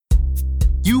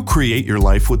You create your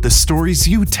life with the stories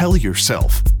you tell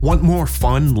yourself. Want more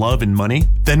fun, love, and money?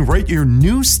 Then write your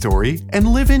new story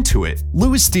and live into it.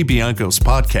 Louis DiBianco's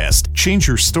podcast, Change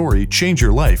Your Story, Change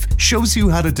Your Life, shows you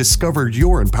how to discover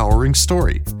your empowering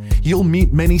story. You'll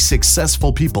meet many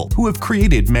successful people who have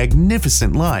created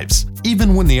magnificent lives,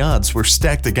 even when the odds were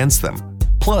stacked against them.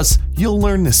 Plus, you'll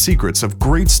learn the secrets of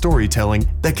great storytelling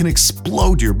that can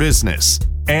explode your business.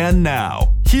 And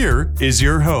now, here is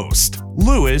your host,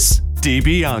 Louis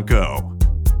DiBianco.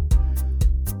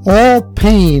 All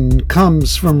pain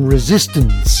comes from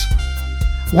resistance.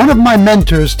 One of my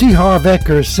mentors, T. Harv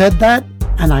Eker, said that,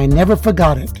 and I never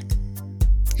forgot it.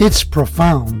 It's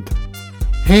profound.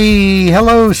 Hey,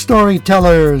 hello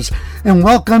storytellers, and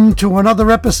welcome to another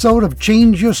episode of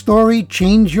Change Your Story,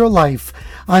 Change Your Life.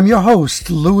 I'm your host,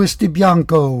 Louis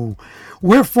DiBianco.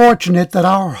 We're fortunate that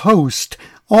our host,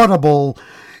 Audible,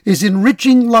 is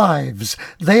enriching lives.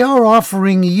 They are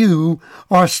offering you,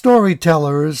 our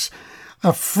storytellers,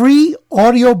 a free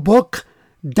audiobook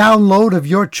download of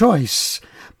your choice,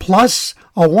 plus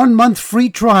a 1-month free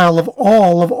trial of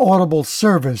all of Audible's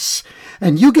service.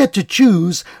 And you get to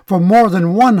choose from more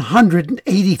than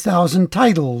 180,000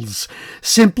 titles.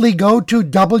 Simply go to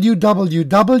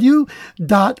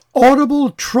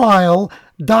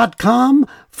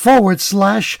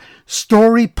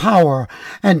www.audibletrial.com/story power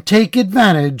and take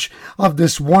advantage of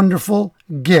this wonderful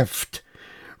gift.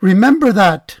 Remember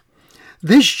that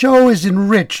this show is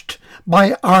enriched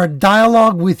by our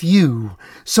dialogue with you,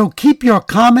 so keep your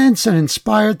comments and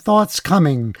inspired thoughts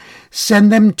coming.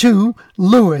 Send them to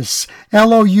Louis,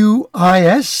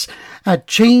 Louis, at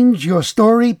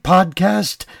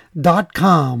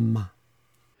changeyourstorypodcast.com.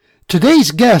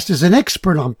 Today's guest is an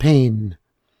expert on pain.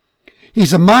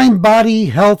 He's a mind-body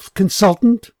health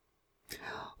consultant,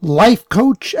 life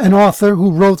coach, and author who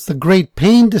wrote The Great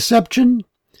Pain Deception,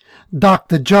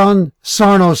 Dr. John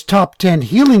Sarno's Top 10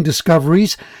 Healing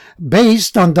Discoveries,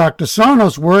 based on Dr.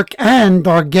 Sarno's work and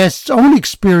our guest's own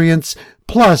experience,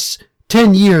 plus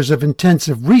 10 years of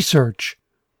intensive research.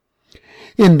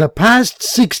 In the past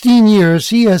 16 years,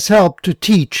 he has helped to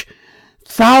teach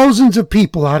thousands of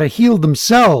people how to heal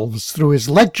themselves through his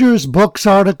lectures, books,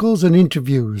 articles, and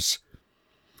interviews.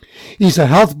 He's a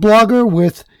health blogger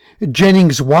with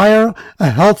Jennings Wire, a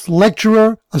health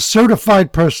lecturer, a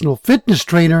certified personal fitness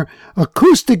trainer,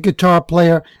 acoustic guitar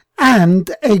player,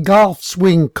 and a golf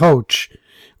swing coach.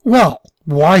 Well,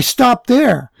 why stop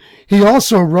there? He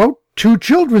also wrote 2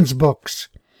 children's books.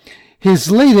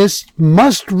 His latest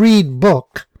must-read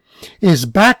book is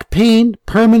Back Pain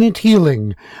Permanent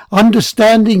Healing,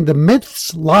 Understanding the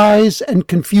Myths, Lies, and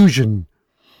Confusion.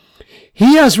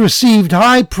 He has received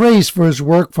high praise for his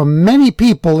work from many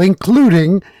people,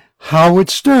 including Howard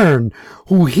Stern,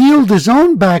 who healed his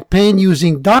own back pain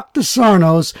using Dr.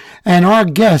 Sarno's and our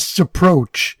guest's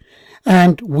approach.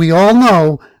 And we all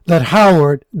know that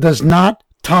Howard does not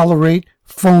tolerate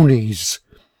phonies.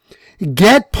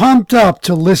 Get pumped up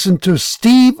to listen to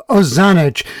Steve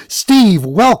Ozanich. Steve,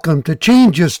 welcome to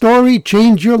Change Your Story,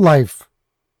 Change Your Life.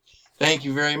 Thank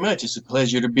you very much. It's a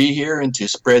pleasure to be here and to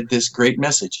spread this great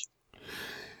message.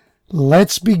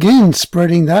 Let's begin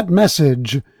spreading that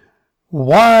message.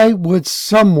 Why would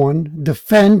someone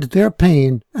defend their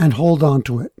pain and hold on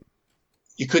to it?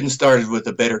 You couldn't start it with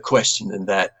a better question than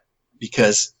that,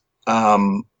 because,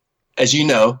 as you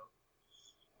know,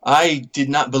 I did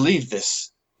not believe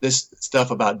this stuff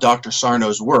about Dr.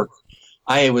 Sarno's work.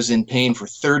 I was in pain for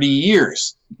 30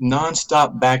 years,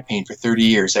 nonstop back pain for 30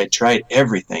 years. I tried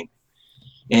everything.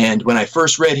 And when I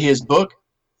first read his book,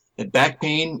 that back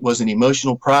pain was an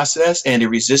emotional process and a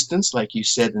resistance, like you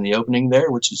said in the opening there,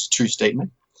 which is a true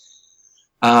statement,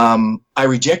 I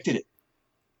rejected it.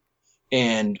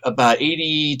 And about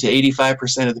 80 to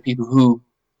 85% of the people who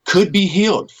could be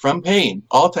healed from pain,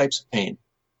 all types of pain,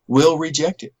 will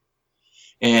reject it.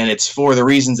 And it's for the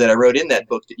reasons that I wrote in that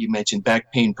book that you mentioned,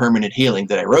 Back Pain Permanent Healing,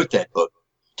 that I wrote that book,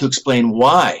 to explain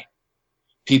why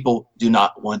people do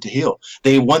not want to heal.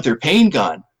 They want their pain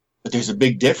gone, but there's a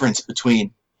big difference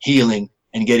between healing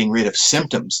and getting rid of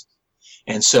symptoms.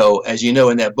 And so, as you know,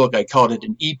 in that book, I called it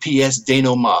an EPS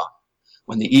denouement.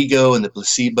 When the ego and the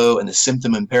placebo and the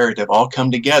symptom imperative all come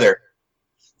together,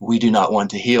 we do not want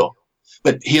to heal.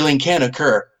 But healing can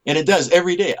occur, and it does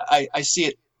every day. I see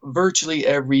it virtually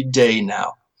every day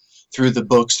now through the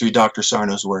books, through Dr.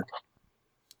 Sarno's work.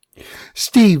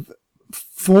 Steve,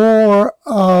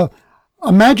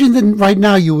 imagine that right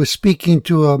now you were speaking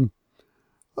to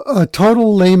a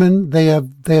total layman. They have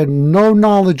no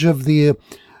knowledge of the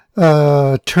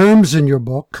terms in your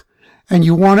book,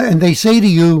 and they say to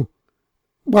you,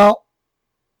 well,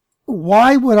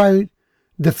 why would I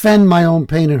defend my own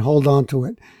pain and hold on to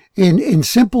it? in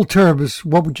simple terms,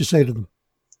 what would you say to them?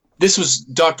 This was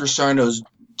Dr. Sarno's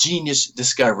genius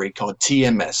discovery called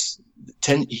TMS.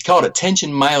 He called it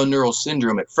tension myoneural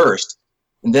syndrome at first,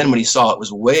 and then when he saw it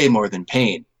was way more than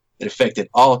pain, it affected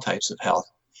all types of health,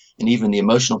 and even the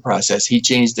emotional process, he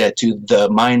changed that to the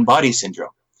mind-body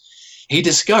syndrome. He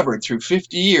discovered through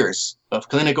 50 years of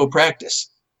clinical practice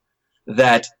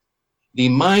that the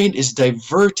mind is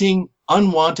diverting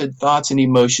unwanted thoughts and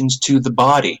emotions to the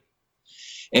body.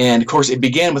 And of course, it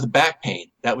began with back pain.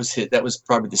 That was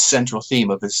probably the central theme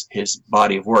of his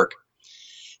body of work.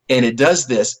 And it does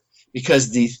this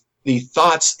because the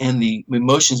thoughts and the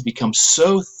emotions become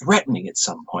so threatening at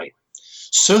some point,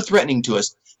 so threatening to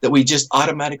us that we just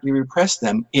automatically repress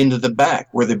them into the back,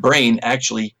 where the brain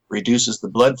actually reduces the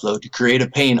blood flow to create a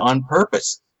pain on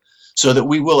purpose, so that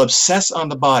we will obsess on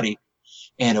the body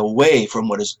and away from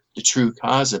what is the true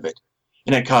cause of it.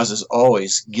 And that causes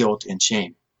always guilt and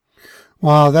shame.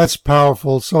 Wow, that's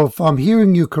powerful. So if I'm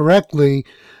hearing you correctly,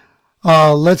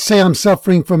 let's say I'm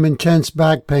suffering from intense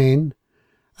back pain,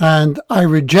 and I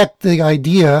reject the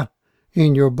idea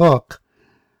in your book,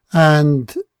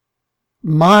 and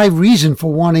my reason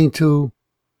for wanting to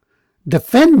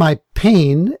defend my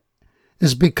pain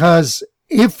is because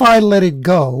if I let it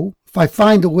go, if I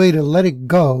find a way to let it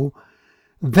go,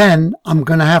 then I'm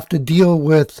going to have to deal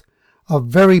with a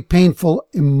very painful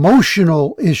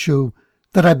emotional issue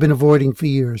that I've been avoiding for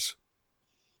years.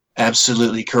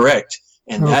 Absolutely correct.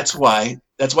 And Okay. that's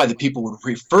why the people would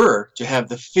prefer to have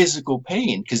the physical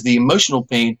pain, because the emotional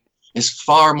pain is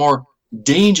far more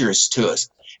dangerous to us.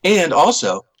 And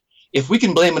also, if we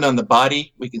can blame it on the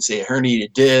body, we can say a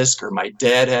herniated disc, or my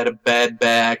dad had a bad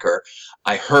back, or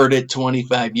I heard it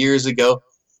 25 years ago,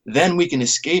 then we can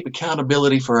escape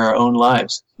accountability for our own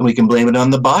lives. And we can blame it on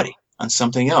the body, on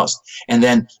something else. And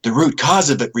then the root cause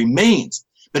of it remains,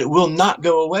 but it will not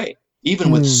go away. Even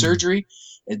with surgery,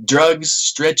 drugs,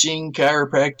 stretching,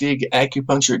 chiropractic,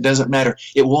 acupuncture, it doesn't matter.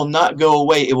 It will not go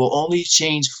away. It will only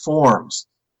change forms.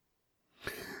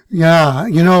 Yeah,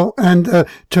 and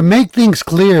to make things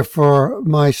clear for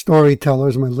my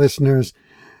storytellers, my listeners,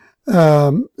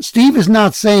 Steve is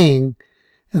not saying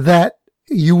that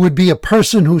you would be a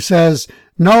person who says,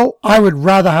 no, I would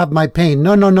rather have my pain.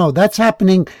 No. That's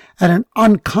happening at an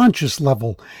unconscious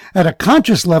level. At a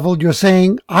conscious level, you're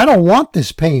saying, I don't want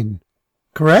this pain.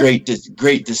 Correct?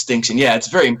 Great distinction. Yeah, it's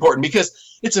very important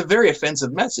because it's a very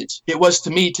offensive message. It was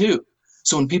to me too.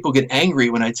 So when people get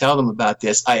angry when I tell them about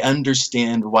this, I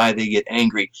understand why they get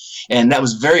angry. And that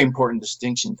was a very important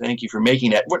distinction. Thank you for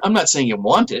making that. I'm not saying you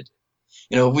want it.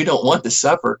 We don't want to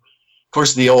suffer. Of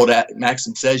course, the old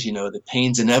maxim says, that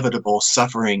pain's inevitable,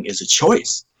 suffering is a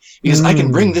choice. Because I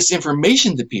can bring this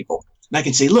information to people. And I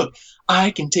can say, look,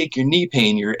 I can take your knee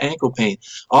pain, your ankle pain,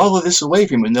 all of this away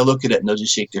from you. And they'll look at it and they'll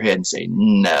just shake their head and say,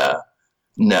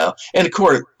 no. And of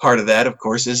course, part of that, of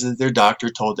course, is that their doctor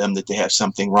told them that they have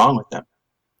something wrong with them.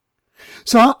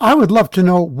 So I would love to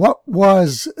know, what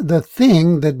was the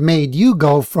thing that made you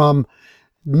go from,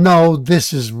 no,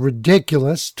 this is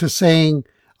ridiculous, to saying,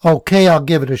 okay, I'll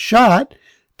give it a shot,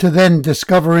 to then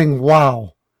discovering,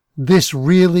 wow, this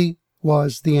really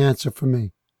was the answer for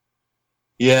me?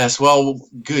 Yes, well,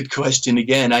 good question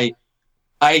again.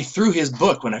 I threw his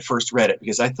book when I first read it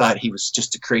because I thought he was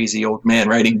just a crazy old man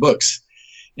writing books.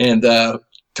 And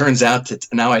turns out that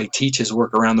now I teach his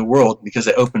work around the world because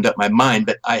I opened up my mind,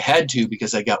 but I had to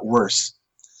because I got worse.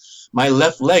 My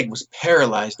left leg was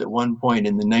paralyzed at one point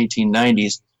in the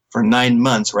 1990s for 9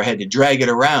 months, where I had to drag it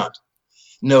around.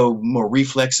 No more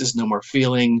reflexes, no more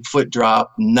feeling, foot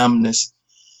drop, numbness,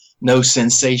 no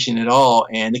sensation at all.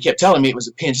 And they kept telling me it was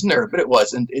a pinched nerve, but it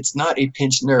wasn't. It's not a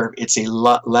pinched nerve. It's a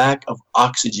lack of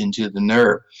oxygen to the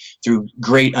nerve through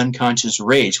great unconscious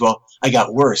rage. Well, I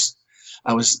got worse.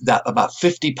 I was about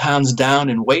 50 pounds down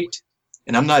in weight,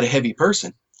 and I'm not a heavy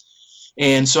person.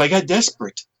 And so I got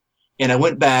desperate, and I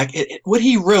went back. What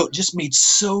he wrote just made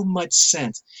so much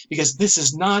sense, because this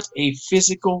is not a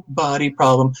physical body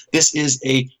problem. This is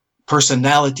a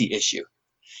personality issue.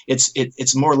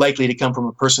 It's more likely to come from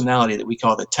a personality that we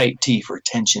call the type T for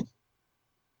tension.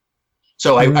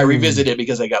 So I revisited it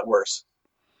because I got worse.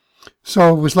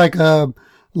 So it was like a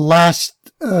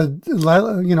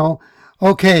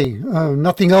okay,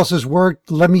 nothing else has worked.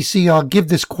 Let me see. I'll give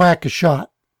this quack a shot.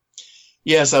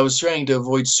 Yes, I was trying to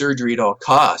avoid surgery at all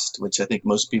cost, which I think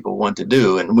most people want to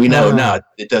do. And we know now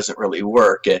it doesn't really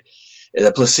work.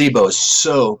 The placebo is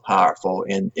so powerful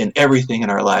in everything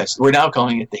in our lives. We're now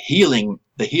calling it the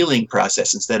healing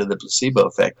process instead of the placebo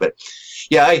effect. But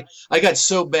yeah, I got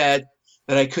so bad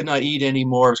that I could not eat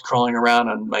anymore. I was crawling around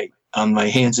on my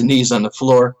hands and knees on the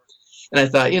floor. And I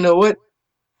thought, you know what?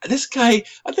 this guy,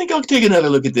 I think I'll take another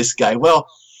look at this guy. Well,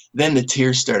 then the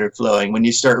tears started flowing when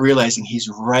you start realizing he's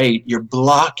right. You're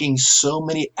blocking so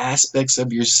many aspects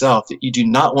of yourself that you do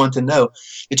not want to know,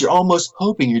 that you're almost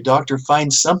hoping your doctor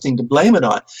finds something to blame it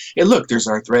on. Hey, look, there's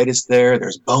arthritis there.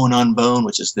 There's bone on bone,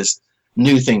 which is this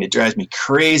new thing that drives me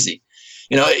crazy.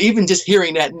 You know, even just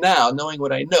hearing that now, knowing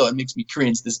what I know, it makes me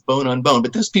cringe, this bone on bone.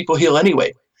 But those people heal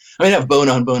anyway. I have bone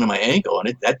on bone in my ankle,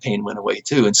 and that pain went away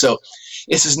too. And so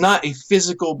this is not a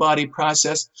physical body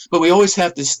process, but we always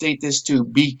have to state this too.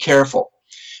 Be careful.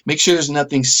 Make sure there's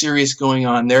nothing serious going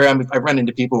on there. I run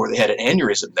into people where they had an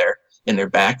aneurysm there in their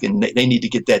back, and they need to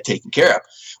get that taken care of.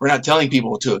 We're not telling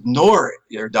people to ignore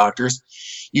their doctors.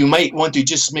 You might want to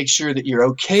just make sure that you're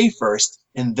okay first,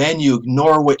 and then you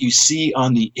ignore what you see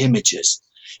on the images.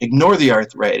 Ignore the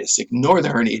arthritis, ignore the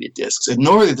herniated discs,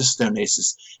 ignore the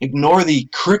stenosis, ignore the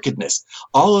crookedness.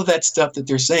 All of that stuff that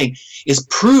they're saying is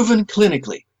proven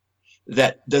clinically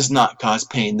that does not cause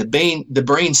pain. The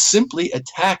brain simply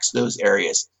attacks those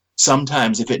areas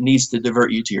sometimes if it needs to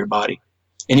divert you to your body.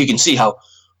 And you can see how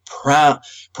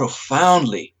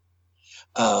profoundly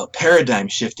paradigm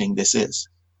shifting this is.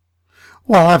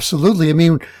 Well, absolutely. I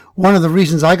mean, one of the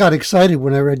reasons I got excited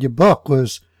when I read your book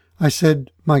was I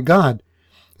said, my God,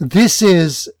 this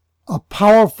is a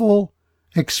powerful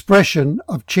expression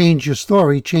of change your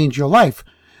story, change your life.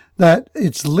 That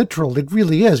it's literal. It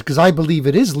really is, because I believe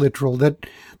it is literal, that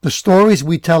the stories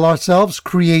we tell ourselves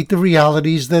create the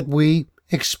realities that we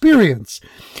experience.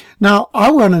 Now, I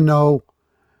want to know,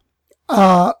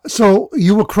 so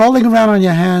you were crawling around on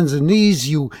your hands and knees.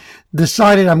 You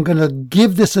decided, I'm going to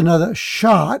give this another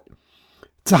shot.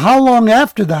 So how long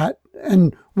after that,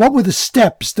 and what were the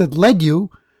steps that led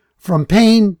you from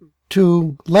pain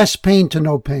to less pain to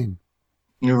no pain?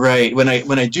 You're right. When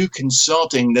I do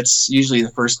consulting, that's usually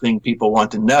the first thing people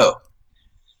want to know.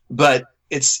 But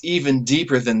it's even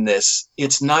deeper than this.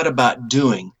 It's not about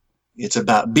doing. It's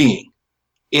about being.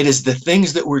 It is the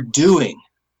things that we're doing,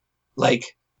 like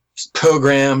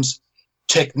programs,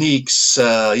 techniques,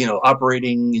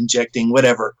 operating, injecting,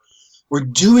 whatever. We're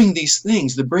doing these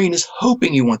things. The brain is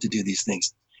hoping you want to do these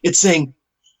things. It's saying,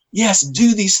 yes,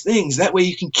 do these things. That way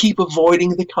you can keep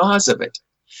avoiding the cause of it.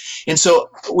 And so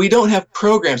we don't have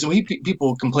programs. And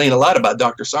people complain a lot about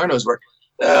Dr. Sarno's work.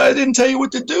 I didn't tell you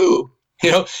what to do.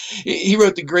 You know, he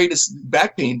wrote the greatest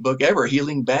back pain book ever,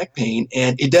 Healing Back Pain.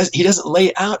 And he doesn't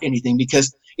lay out anything,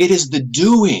 because it is the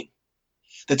doing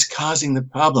that's causing the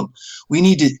problem. We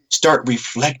need to start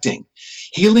reflecting.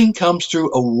 Healing comes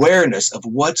through awareness of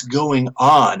what's going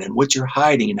on and what you're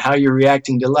hiding and how you're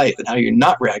reacting to life and how you're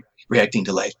not reacting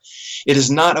to life. It is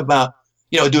not about,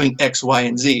 doing X, Y,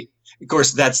 and Z. Of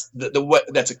course, that's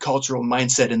that's a cultural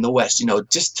mindset in the West.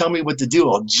 Just tell me what to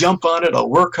do. I'll jump on it. I'll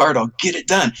work hard. I'll get it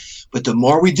done. But the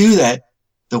more we do that,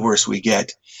 the worse we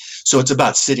get. So it's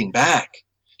about sitting back,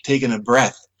 taking a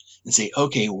breath, and say,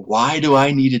 okay, why do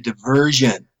I need a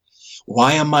diversion?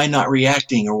 Why am I not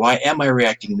reacting, or why am I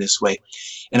reacting this way?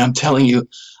 And I'm telling you,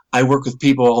 I work with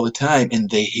people all the time, and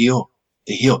they heal.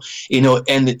 They heal.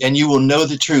 And you will know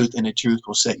the truth, and the truth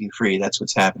will set you free. That's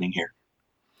what's happening here.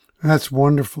 That's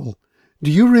wonderful. Do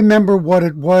you remember what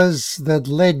it was that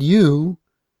led you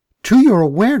to your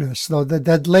awareness, though,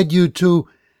 that led you to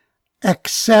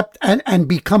accept and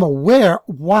become aware,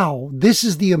 wow, this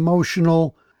is the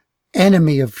emotional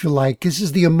enemy, if you like. This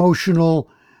is the emotional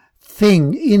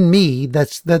thing in me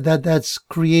that's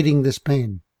creating this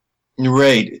pain?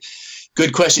 Right.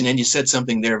 Good question. And you said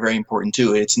something there very important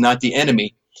too. It's not the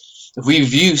enemy. If we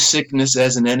view sickness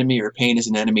as an enemy or pain as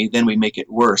an enemy, then we make it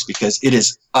worse, because it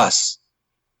is us.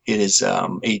 It is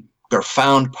a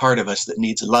profound part of us that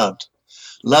needs loved.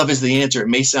 Love is the answer. It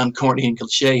may sound corny and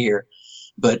cliche here,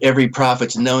 but every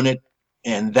prophet's known it,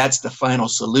 and that's the final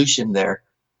solution there.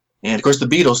 And of course, the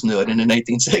Beatles knew it in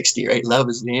 1960, right? Love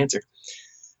is the answer.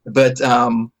 But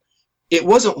it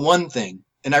wasn't one thing.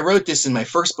 And I wrote this in my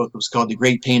first book. It was called The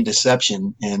Great Pain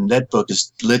Deception. And that book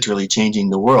is literally changing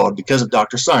the world because of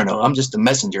Dr. Sarno. I'm just a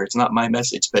messenger. It's not my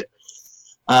message. But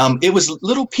it was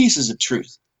little pieces of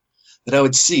truth that I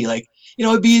would see. Like,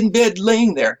 I'd be in bed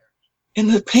laying there, and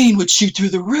the pain would shoot through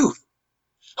the roof.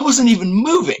 I wasn't even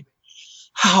moving.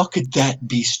 How could that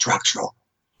be structural?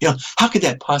 How could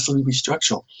that possibly be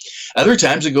structural? Other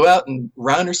times I'd go out and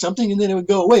run or something, and then it would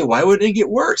go away. Why would it get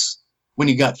worse when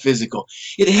you got physical?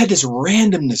 It had this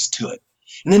randomness to it.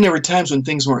 And then there were times when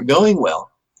things weren't going well,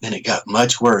 and it got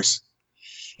much worse.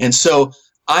 And so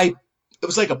it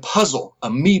was like a puzzle, a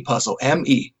me puzzle,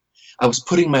 M-E. I was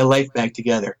putting my life back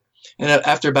together. And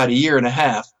after about a year and a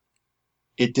half,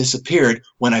 it disappeared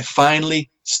when I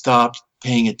finally stopped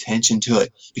paying attention to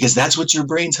it, because that's what your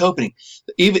brain's hoping.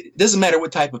 Even it doesn't matter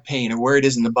what type of pain or where it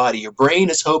is in the body, your brain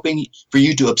is hoping for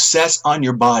you to obsess on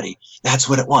your body. That's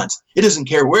what it wants. It doesn't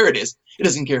care where it is. It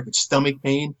doesn't care if it's stomach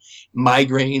pain,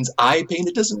 migraines, eye pain.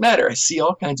 It doesn't matter. I see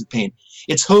all kinds of pain.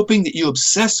 It's hoping that you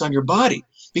obsess on your body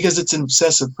because it's an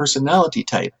obsessive personality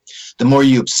type. The more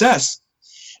you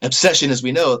obsession, as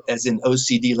we know, as in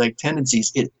OCD-like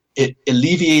tendencies, it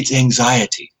alleviates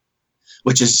anxiety,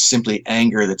 which is simply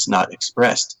anger that's not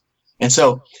expressed. And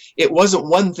so it wasn't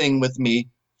one thing with me.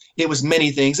 It was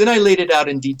many things. And I laid it out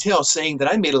in detail, saying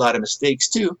that I made a lot of mistakes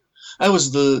too. I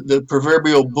was the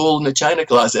proverbial bull in the china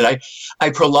closet. I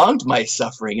prolonged my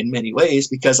suffering in many ways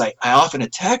because I often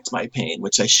attacked my pain,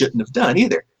 which I shouldn't have done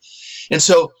either. And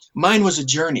so mine was a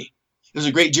journey. It was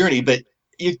a great journey, but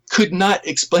you could not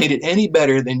explain it any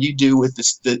better than you do with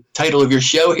the title of your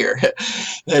show here.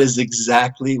 That is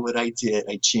exactly what I did.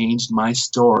 I changed my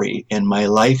story and my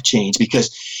life changed,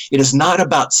 because it is not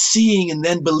about seeing and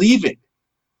then believing,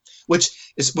 which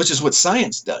is what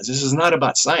science does. This is not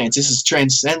about science. This is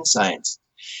transcend science.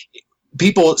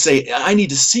 People say, I need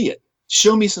to see it.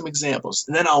 Show me some examples,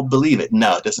 and then I'll believe it.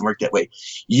 No, it doesn't work that way.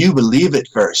 You believe it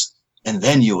first, and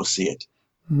then you will see it.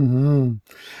 Mm-hmm.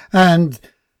 And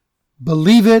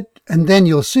believe it, and then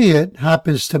you'll see it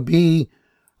happens to be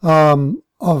a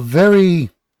very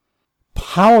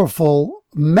powerful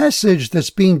message that's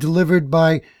being delivered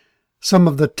by some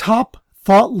of the top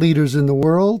thought leaders in the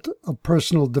world of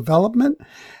personal development.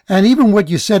 And even what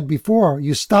you said before,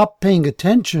 you stop paying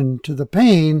attention to the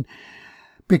pain,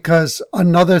 because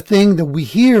another thing that we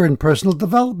hear in personal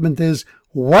development is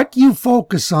what you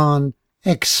focus on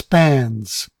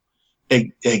expands.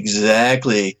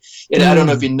 Exactly. And I don't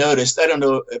know if you noticed, I don't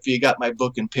know if you got my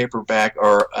book in paperback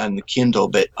or on the Kindle,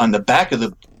 but on the back of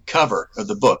the cover of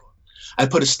the book, I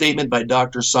put a statement by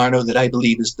Dr. Sarno that I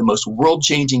believe is the most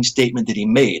world-changing statement that he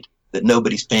made that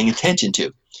nobody's paying attention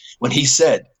to. When he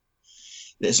said,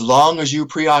 as long as you're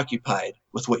preoccupied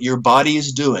with what your body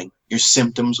is doing, your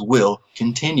symptoms will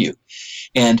continue.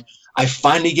 And I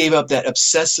finally gave up that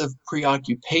obsessive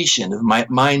preoccupation of my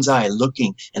mind's eye,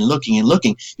 looking and looking and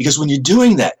looking, because when you're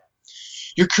doing that,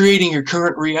 you're creating your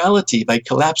current reality by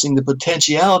collapsing the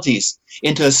potentialities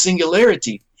into a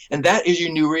singularity. And that is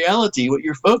your new reality. What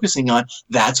you're focusing on,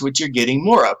 that's what you're getting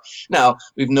more of. Now,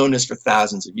 we've known this for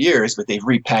thousands of years, but they've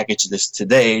repackaged this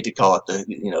today to call it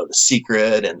the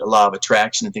secret and the law of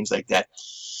attraction and things like that.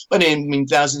 But I mean,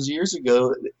 thousands of years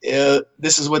ago,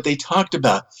 this is what they talked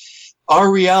about. Our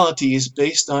reality is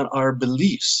based on our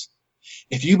beliefs.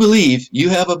 If you believe you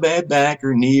have a bad back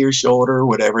or knee or shoulder or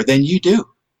whatever, then you do.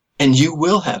 And you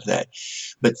will have that.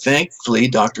 But thankfully,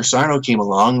 Dr. Sarno came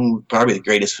along, probably the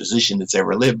greatest physician that's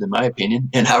ever lived, in my opinion,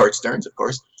 and Howard Stearns, of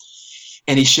course.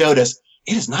 And he showed us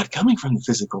it is not coming from the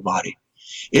physical body.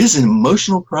 It is an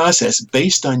emotional process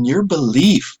based on your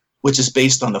belief, which is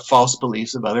based on the false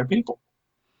beliefs of other people.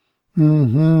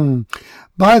 Mm-hmm.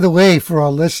 By the way, for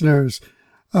our listeners,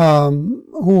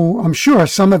 who I'm sure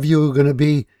some of you are going to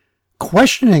be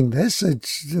questioning this,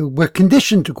 we're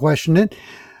conditioned to question it.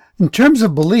 In terms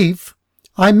of belief,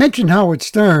 I mentioned Howard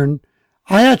Stern.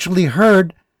 I actually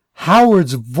heard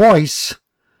Howard's voice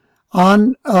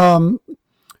on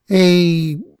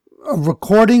a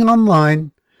recording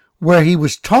online where he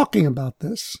was talking about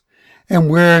this, and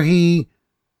where he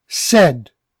said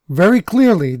very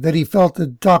clearly that he felt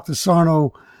that Dr.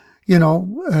 Sarno,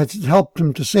 had helped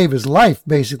him to save his life,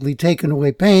 basically taken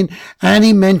away pain. And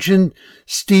he mentioned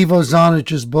Steve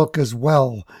Ozanich's book as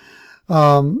well.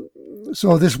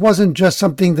 So this wasn't just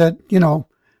something that,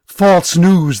 false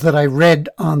news that I read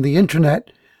on the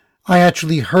internet. I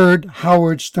actually heard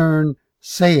Howard Stern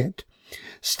say it.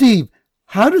 Steve,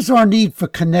 how does our need for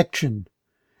connection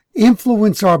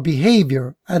influence our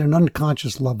behavior at an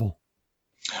unconscious level?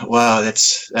 Wow,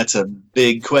 that's a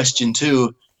big question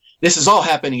too. This is all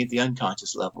happening at the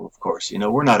unconscious level, of course.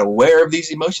 We're not aware of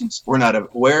these emotions. We're not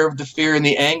aware of the fear and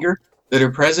the anger that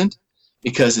are present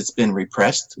because it's been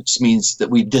repressed, which means that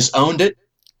we've disowned it,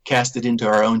 cast it into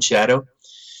our own shadow.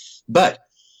 But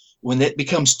when it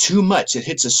becomes too much, it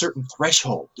hits a certain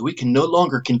threshold. We can no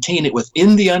longer contain it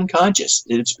within the unconscious.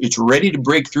 It's ready to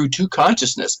break through to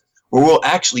consciousness, where we'll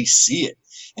actually see it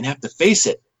and have to face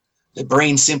it. The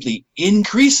brain simply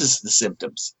increases the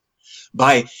symptoms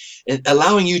by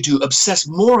allowing you to obsess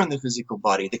more on the physical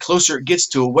body. The closer it gets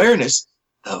to awareness,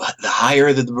 the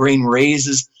higher that the brain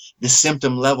raises the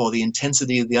symptom level, the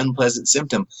intensity of the unpleasant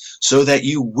symptom, so that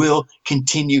you will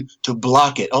continue to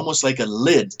block it, almost like a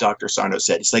lid, Dr. Sarno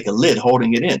said. It's like a lid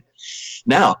holding it in.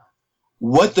 Now,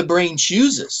 what the brain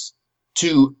chooses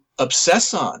to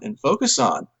obsess on and focus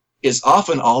on is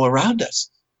often all around us.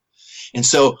 And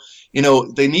so You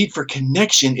know, the need for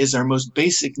connection is our most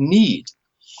basic need,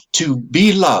 to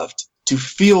be loved, to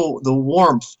feel the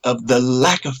warmth of the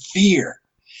lack of fear,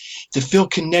 to feel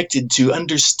connected, to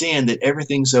understand that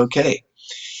everything's okay.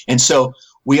 And so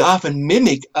we often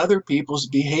mimic other people's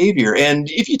behavior. And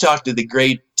if you talk to the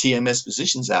great TMS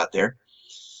physicians out there,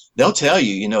 they'll tell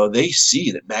you, you know, they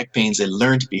see that back pain is a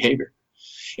learned behavior.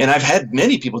 And I've had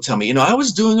many people tell me, you know, I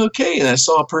was doing okay, and I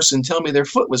saw a person tell me their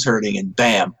foot was hurting, and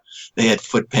bam, they had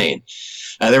foot pain.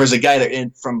 There was a guy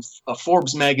from a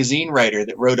Forbes magazine writer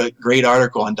that wrote a great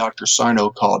article on Dr. Sarno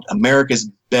called America's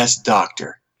Best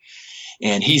Doctor.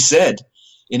 And he said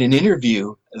in an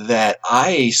interview that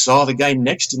I saw the guy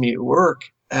next to me at work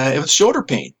with shoulder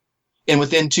pain. And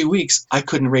within 2 weeks, I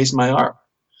couldn't raise my arm.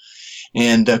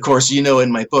 And of course, you know,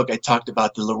 in my book, I talked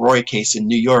about the Leroy case in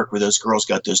New York, where those girls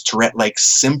got those Tourette-like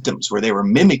symptoms, where they were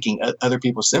mimicking other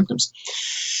people's symptoms.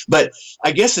 But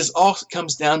I guess this all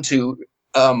comes down to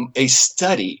a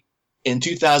study in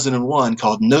 2001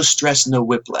 called No Stress, No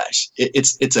Whiplash.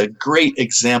 It's a great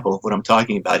example of what I'm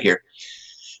talking about here.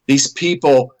 These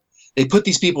people, they put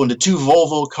these people into 2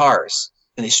 Volvo cars,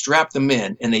 and they strapped them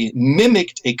in, and they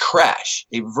mimicked a crash,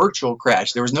 a virtual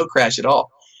crash. There was no crash at all.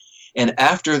 And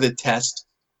after the test,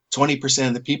 20%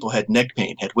 of the people had neck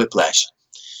pain, had whiplash,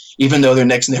 even though their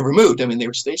necks never moved. I mean, they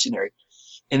were stationary.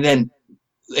 And then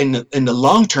in the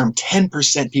long term,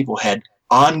 10% people had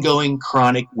ongoing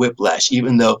chronic whiplash,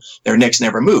 even though their necks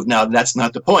never moved. Now, that's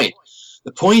not the point.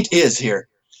 The point is here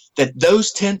that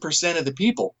those 10% of the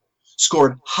people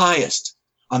scored highest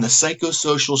on the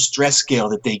psychosocial stress scale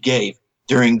that they gave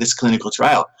during this clinical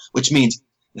trial, which means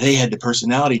they had the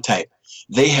personality type,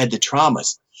 they had the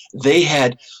traumas, they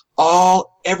had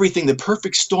everything, the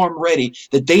perfect storm ready,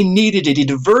 that they needed a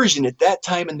diversion at that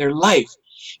time in their life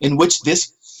in which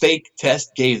this fake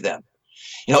test gave them.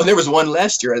 You know, there was one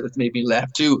last year that made me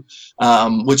laugh too,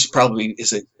 which probably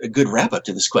is a good wrap up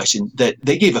to this question, that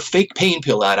they gave a fake pain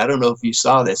pill out. I don't know if you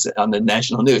saw this on the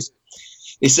national news.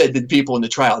 They said to people in the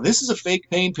trial, this is a fake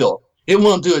pain pill. It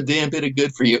won't do a damn bit of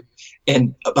good for you.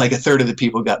 And like a third of the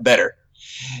people got better.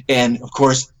 And of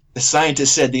course, the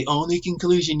scientist said the only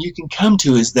conclusion you can come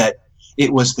to is that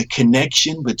it was the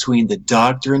connection between the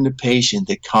doctor and the patient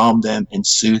that calmed them and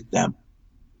soothed them.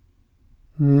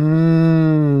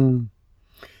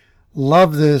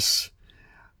 Love this.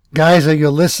 Guys, are you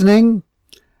listening?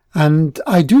 And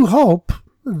I do hope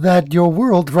that your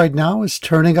world right now is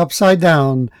turning upside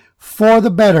down for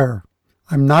the better.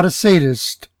 I'm not a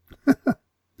sadist.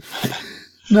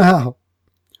 Now,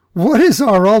 what is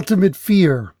our ultimate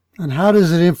fear, and how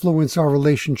does it influence our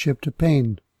relationship to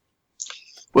pain?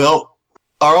 Well,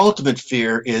 our ultimate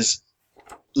fear is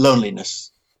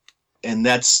loneliness. And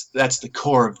that's the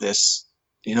core of this,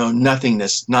 you know,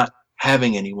 nothingness, not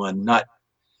having anyone, not,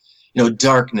 you know,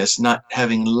 darkness, not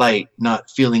having light, not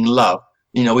feeling love.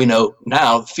 You know, we know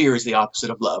now fear is the opposite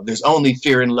of love. There's only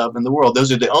fear and love in the world.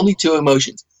 Those are the only 2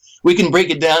 emotions. We can break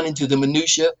it down into the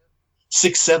minutia,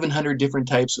 600-700 different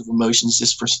types of emotions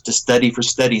just to study for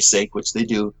study's sake, which they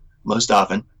do most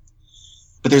often.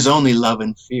 But there's only love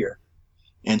and fear.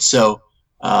 And so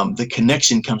the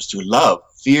connection comes through love.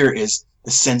 Fear is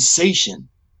the sensation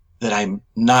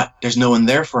that there's no one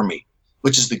there for me,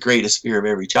 which is the greatest fear of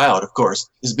every child, of course,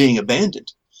 is being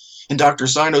abandoned. And Dr.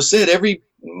 Sarno said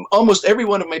almost every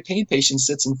one of my pain patients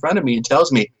sits in front of me and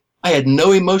tells me I had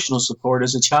no emotional support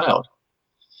as a child.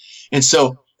 And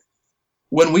so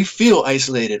when we feel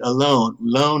isolated, alone,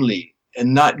 lonely,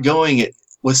 and not going it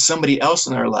with somebody else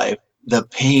in our life, the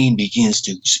pain begins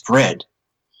to spread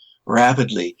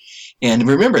rapidly. And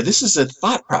remember, this is a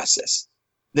thought process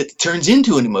that turns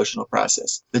into an emotional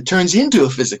process, that turns into a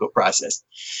physical process.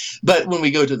 But when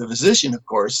we go to the physician, of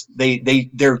course,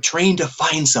 they're trained to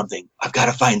find something. I've got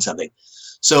to find something.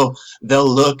 So they'll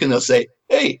look and they'll say,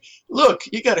 hey, look,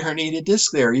 you got a herniated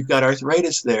disc there. You've got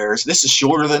arthritis there. So this is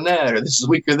shorter than that, or this is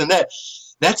weaker than that.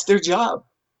 That's their job.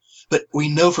 But we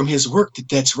know from his work that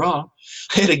that's wrong.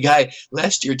 I had a guy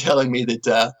last year telling me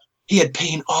that he had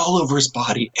pain all over his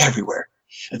body, everywhere.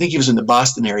 I think he was in the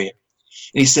Boston area.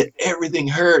 And he said, everything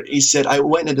hurt. He said, I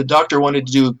went and the doctor wanted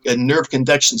to do nerve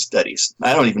conduction studies.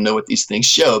 I don't even know what these things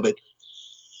show, but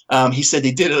he said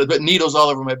they did it, but needles all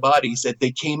over my body. He said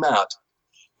they came out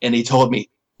and he told me,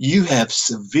 you have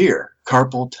severe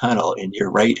carpal tunnel in your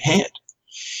right hand.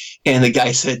 And the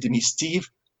guy said to me, Steve,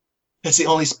 that's the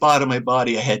only spot on my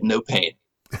body I had no pain.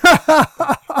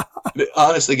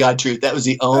 Honestly, God, truth, that was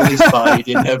the only spot he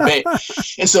didn't have pain.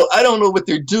 And so I don't know what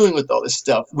they're doing with all this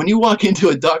stuff. When you walk into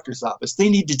a doctor's office, they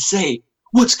need to say,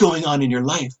 what's going on in your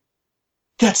life?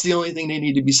 That's the only thing they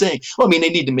need to be saying. Well, I mean, they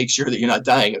need to make sure that you're not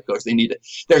dying, of course. They need to,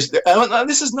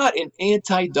 this is not an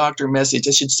anti-doctor message.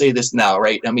 I should say this now,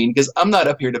 right? I mean, because I'm not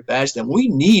up here to bash them. We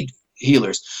need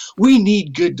healers. We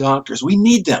need good doctors. We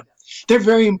need them. They're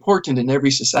very important in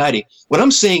every society. What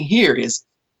I'm saying here is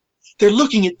they're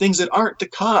looking at things that aren't the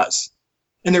cause,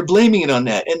 and they're blaming it on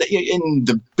that. And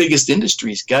the biggest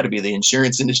industry's got to be the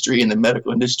insurance industry and the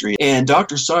medical industry. And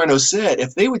Dr. Sarno said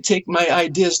if they would take my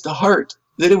ideas to heart,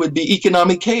 that it would be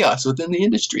economic chaos within the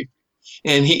industry.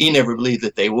 And he never believed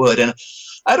that they would. And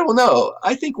I don't know.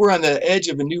 I think we're on the edge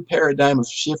of a new paradigm of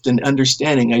shift and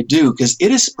understanding. I do, because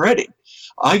it is spreading.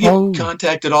 I get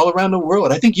contacted all around the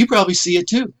world. I think you probably see it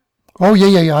too. Oh,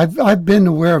 yeah. I've been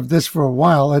aware of this for a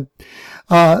while.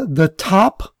 The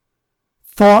top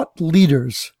thought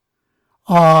leaders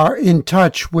are in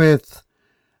touch with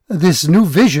this new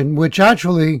vision, which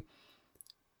actually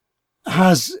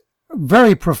has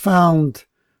very profound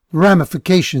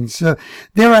ramifications. There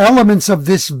are elements of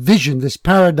this vision, this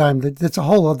paradigm, that's a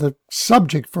whole other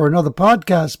subject for another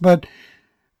podcast, but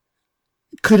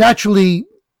could actually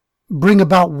bring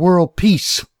about world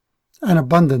peace and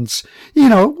abundance. You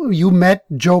know, you met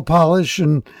Joe Polish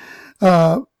and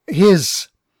his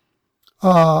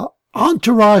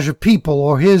entourage of people,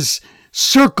 or his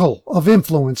circle of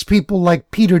influence, people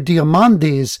like Peter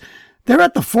Diamandis. They're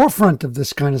at the forefront of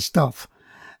this kind of stuff,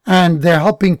 and they're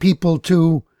helping people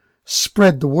to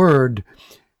spread the word.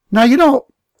 Now, you know,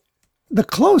 the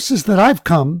closest that I've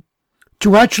come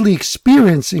to actually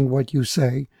experiencing what you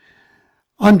say,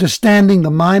 understanding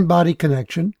the mind-body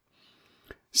connection,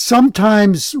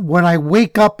 sometimes when I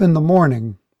wake up in the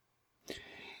morning,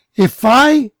 if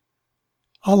I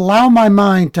allow my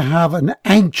mind to have an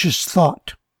anxious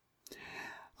thought,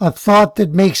 a thought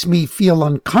that makes me feel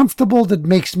uncomfortable, that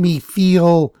makes me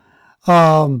feel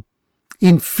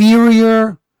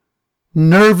inferior,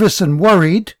 nervous, and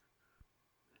worried,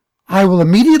 I will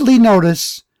immediately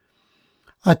notice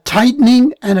a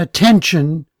tightening and a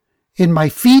tension in my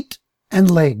feet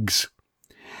and legs.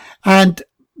 And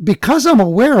because I'm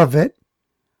aware of it,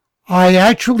 I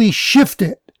actually shift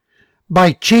it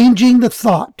by changing the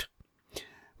thought.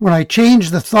 When I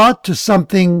change the thought to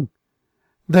something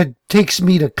that takes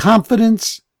me to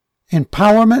confidence,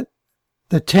 empowerment,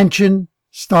 the tension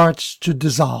starts to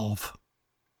dissolve.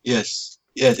 Yes,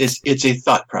 it's a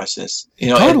thought process. You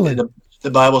know, totally. The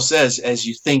Bible says, "As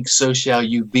you think, so shall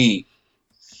you be."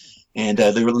 And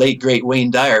the late great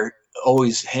Wayne Dyer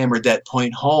always hammered that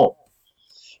point home.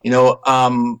 You know,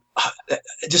 I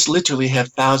just literally have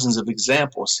thousands of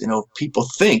examples. You know, people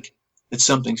think that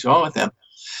something's wrong with them.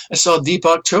 I saw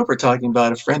Deepak Chopra talking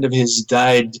about a friend of his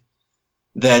died,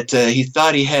 that he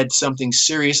thought he had something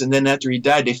serious, and then after he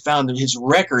died, they found that his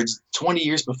records 20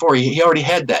 years before, he already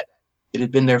had that. It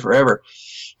had been there forever.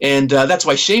 And that's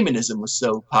why shamanism was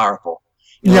so powerful.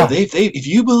 You know, if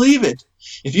you believe it,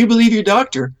 if you believe your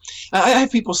doctor, I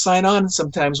have people sign on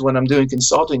sometimes when I'm doing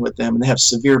consulting with them, and they have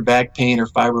severe back pain or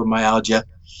fibromyalgia,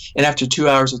 and after 2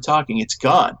 hours of talking, it's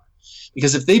gone.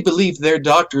 Because if they believe their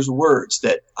doctor's words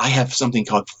that I have something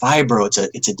called fibro,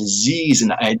 it's a disease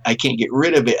and I can't get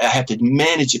rid of it, I have to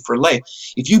manage it for life.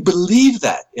 If you believe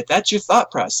that, if that's your thought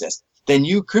process, then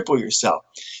you cripple yourself.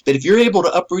 But if you're able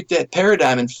to uproot that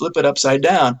paradigm and flip it upside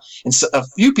down, and so a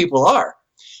few people are,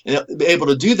 and they'll be able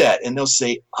to do that, and they'll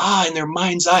say, in their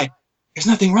mind's eye, there's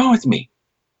nothing wrong with me.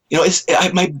 You know,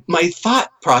 my thought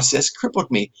process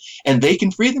crippled me, and they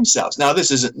can free themselves. Now,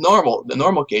 this isn't normal. The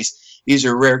normal case, these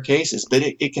are rare cases, but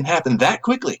it can happen that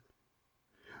quickly.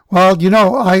 Well, you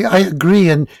know, I agree.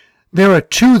 And there are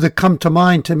two that come to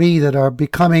mind to me that are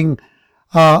becoming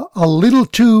a little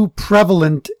too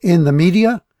prevalent in the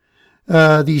media.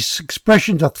 These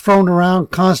expressions are thrown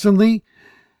around constantly.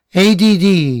 ADD,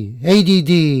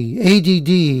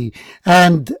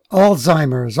 and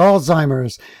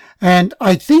Alzheimer's. And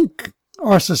I think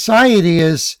our society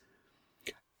is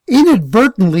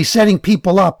inadvertently setting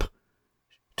people up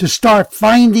to start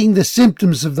finding the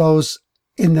symptoms of those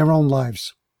in their own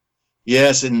lives.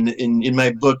 Yes, and in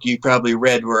my book, you probably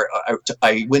read where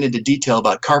I went into detail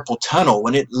about carpal tunnel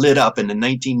when it lit up in the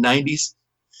 1990s.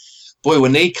 Boy,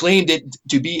 when they claimed it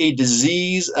to be a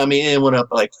disease, I mean, it went up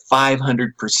like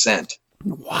 500%.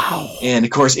 Wow. And,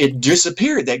 of course, it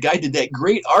disappeared. That guy did that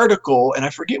great article, and I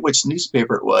forget which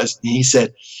newspaper it was. And he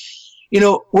said, you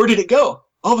know, where did it go?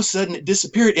 All of a sudden, it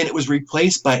disappeared, and it was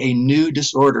replaced by a new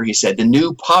disorder, he said. The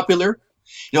new popular,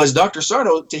 you know, as Dr.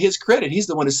 Sarno, to his credit, he's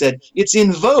the one who said, it's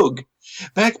in vogue.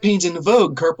 Back pain's in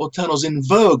vogue. Carpal tunnel's in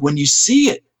vogue. When you see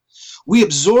it, we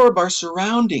absorb our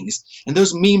surroundings, and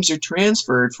those memes are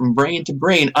transferred from brain to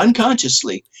brain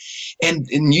unconsciously. And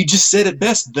you just said it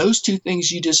best. Those two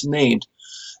things you just named,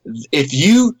 If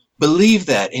you believe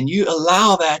that and you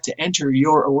allow that to enter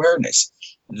your awareness,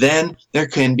 then there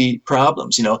can be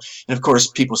problems, And of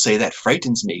course, people say that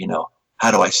frightens me,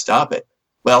 How do I stop it?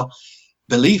 Well,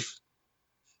 belief,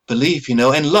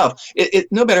 and love.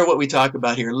 No matter what we talk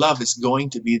about here, love is going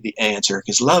to be the answer,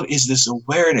 because love is this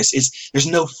awareness. There's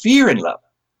no fear in love.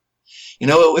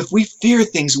 If we fear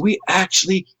things, we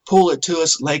actually pull it to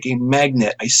us like a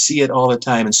magnet. I see it all the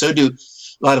time, and so do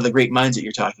a lot of the great minds that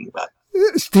you're talking about.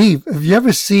 Steve, have you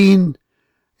ever seen?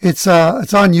 It's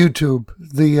on YouTube.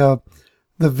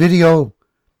 The video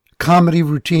comedy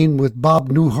routine with Bob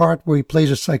Newhart, where he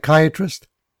plays a psychiatrist.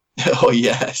 Oh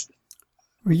yes,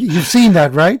 you've seen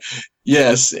that, right?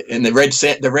 Yes, and the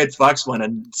Red Fox one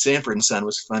on Sanford and Son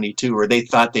was funny too, where they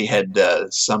thought they had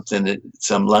some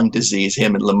lung disease.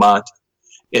 Him and Lamont.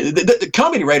 The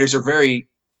comedy writers are very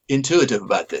intuitive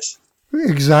about this.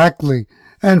 Exactly.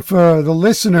 And for the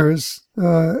listeners,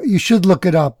 you should look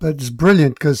it up. It's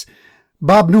brilliant, because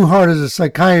Bob Newhart is a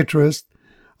psychiatrist.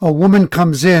 A woman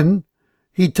comes in.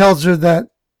 He tells her that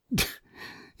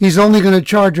he's only going to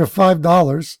charge her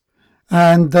 $5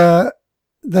 and that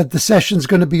the session's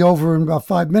going to be over in about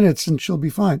 5 minutes and she'll be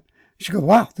fine. She goes,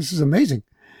 wow, this is amazing.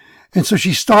 And so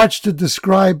she starts to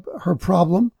describe her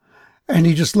problem, and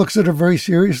he just looks at her very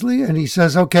seriously and he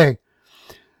says, okay,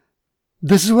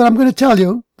 this is what I'm going to tell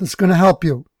you that's going to help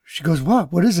you. She goes,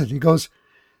 what? What is it? He goes,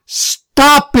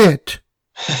 stop it.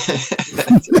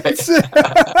 That's it.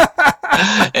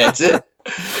 That's it.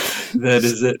 That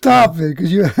is it. Stop it.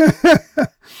 Because you.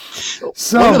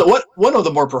 So one of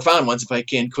the more profound ones, if I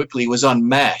can quickly, was on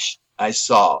MASH. I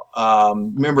saw.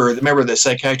 Remember the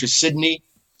psychiatrist Sidney?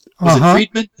 Was it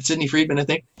Friedman? Sidney Friedman, I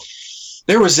think.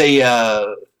 There was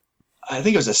I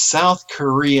think it was a South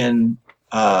Korean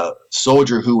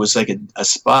soldier who was like a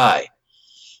spy,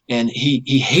 and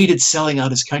he hated selling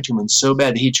out his countrymen so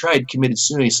bad that he committed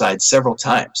suicide several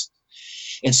times.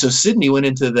 And so Sidney went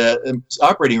into the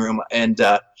operating room, and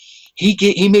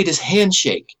he made his hand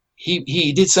shake.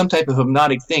 He did some type of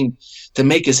hypnotic thing to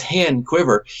make his hand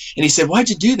quiver. And he said, why'd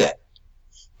you do that?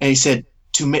 And he said,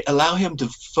 to allow him to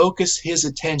focus his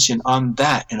attention on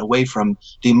that and away from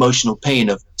the emotional pain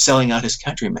of selling out his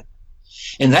countrymen.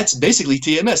 And that's basically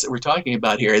TMS that we're talking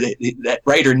about here. That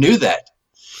writer knew that.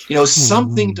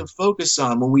 Something to focus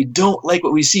on when we don't like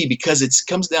what we see, because it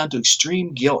comes down to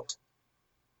extreme guilt.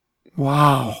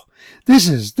 Wow. This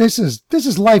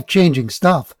is life-changing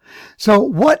stuff. So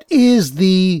what is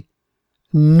the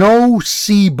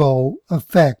nocebo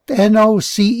effect?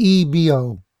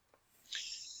 Nocebo.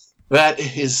 That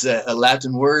is a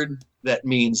Latin word that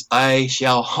means I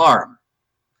shall harm.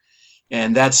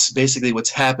 And that's basically what's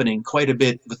happening quite a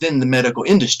bit within the medical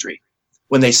industry.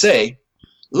 When they say,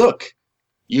 look,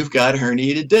 you've got a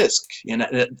herniated disc.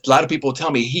 A lot of people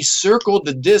tell me, he circled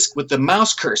the disc with the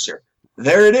mouse cursor.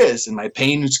 There it is, and my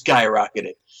pain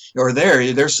skyrocketed. Or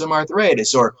there's some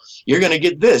arthritis, or you're going to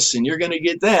get this, and you're going to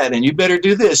get that, and you better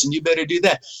do this, and you better do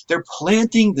that. They're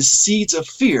planting the seeds of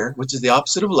fear, which is the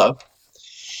opposite of love,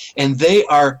 and they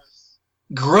are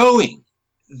growing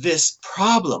this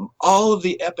problem. All of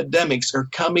the epidemics are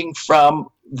coming from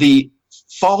the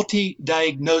faulty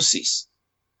diagnoses.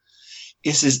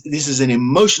 This is an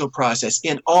emotional process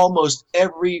in almost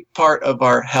every part of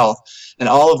our health and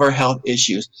all of our health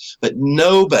issues. But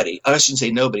nobody, I shouldn't say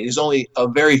nobody, there's only a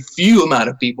very few amount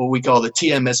of people we call the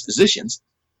TMS physicians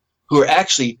who are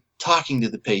actually talking to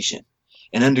the patient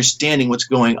and understanding what's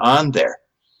going on there.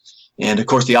 And of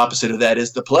course, the opposite of that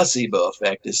is the placebo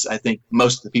effect. I think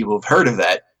most of the people have heard of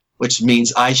that, which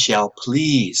means I shall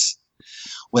please.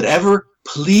 Whatever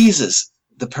pleases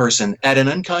the person at an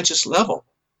unconscious level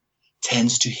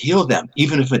tends to heal them,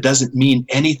 even if it doesn't mean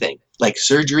anything, like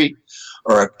surgery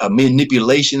or a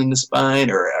manipulation in the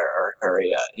spine or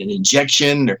an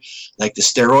injection, or like the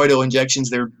steroidal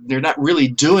injections. They're not really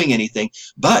doing anything.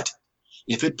 But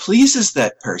if it pleases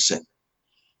that person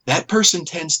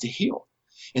tends to heal.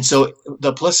 And so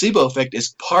the placebo effect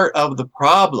is part of the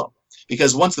problem,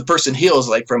 because once the person heals,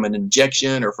 like from an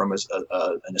injection or from a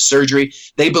surgery,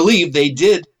 they believe they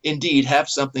did indeed have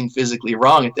something physically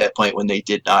wrong at that point when they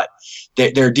did not.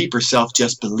 Their deeper self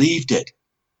just believed it,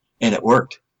 and it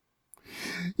worked.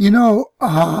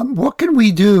 What can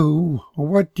we do, or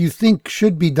what do you think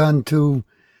should be done to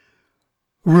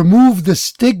remove the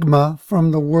stigma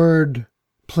from the word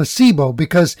placebo?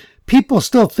 Because people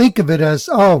still think of it as,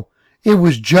 it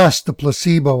was just the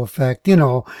placebo effect,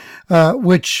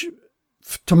 which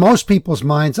to most people's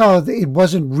minds, it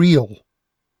wasn't real.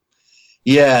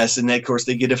 Yes, and then, of course,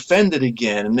 they get offended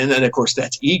again. And then, of course,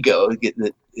 that's ego.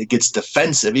 It gets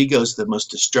defensive. Ego is the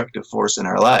most destructive force in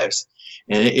our lives.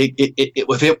 And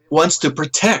if it wants to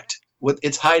protect what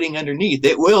it's hiding underneath.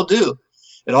 It will do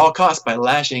at all costs by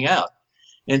lashing out.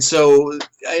 And so,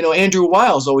 Andrew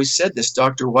Wiles always said this,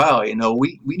 Dr. Weil,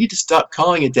 we need to stop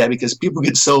calling it that because people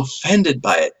get so offended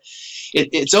by it.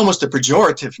 It's almost a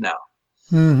pejorative now.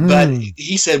 Mm-hmm. But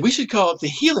he said we should call it the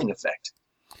healing effect,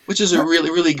 which is a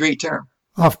really, really great term.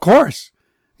 Of course.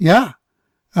 Yeah.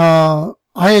 I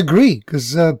agree,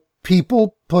 because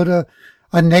people put a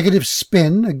negative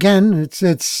spin. Again, it's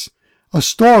a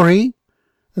story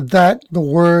that the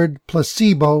word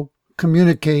placebo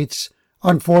communicates,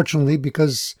 unfortunately,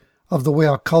 because of the way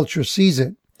our culture sees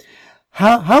it.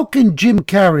 How can Jim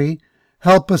Carrey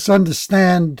help us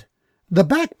understand the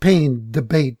back pain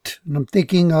debate? And I'm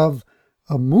thinking of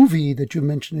a movie that you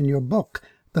mentioned in your book,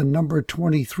 The Number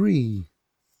 23.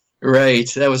 Right.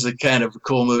 That was a kind of a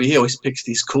cool movie. He always picks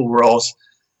these cool roles,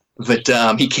 but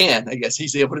he can. I guess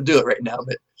he's able to do it right now.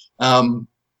 But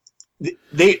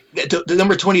the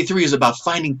number 23 is about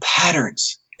finding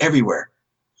patterns everywhere,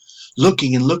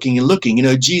 looking and looking and looking.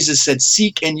 Jesus said,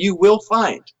 "Seek and you will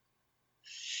find,"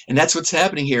 and that's what's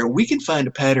happening here. We can find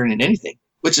a pattern in anything,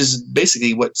 which is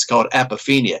basically what's called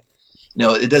apophenia.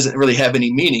 It doesn't really have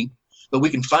any meaning, but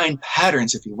we can find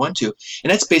patterns if you want to,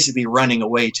 and that's basically running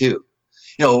away too.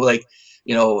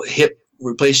 Hip,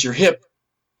 replace your hip.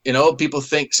 Some people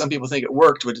think it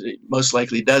worked, but it most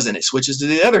likely doesn't. It switches to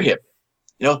the other hip.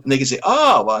 And they can say,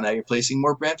 "Oh, well, now you're placing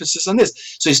more emphasis on this."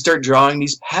 So you start drawing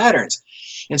these patterns.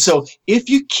 And so if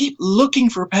you keep looking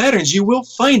for patterns, you will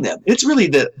find them. It's really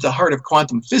the heart of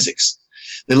quantum physics.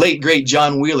 The late, great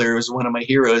John Wheeler was one of my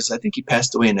heroes. I think he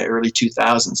passed away in the early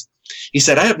 2000s. He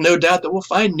said, "I have no doubt that we'll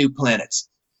find new planets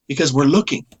because we're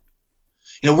looking.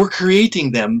 We're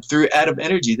creating them through atom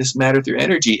energy, this matter through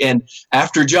energy." And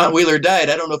after John Wheeler died,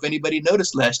 I don't know if anybody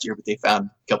noticed last year, but they found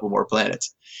a couple more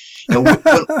planets. When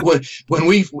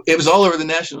it was all over the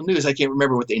national news, I can't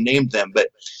remember what they named them, but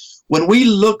when we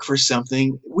look for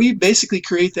something, we basically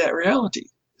create that reality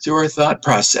through our thought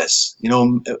process,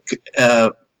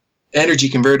 energy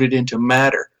converted into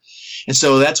matter. And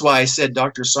so that's why I said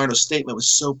Dr. Sarno's statement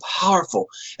was so powerful.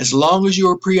 As long as you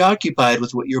are preoccupied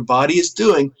with what your body is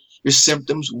doing, your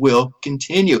symptoms will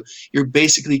continue. You're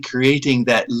basically creating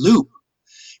that loop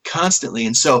constantly.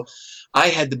 And so I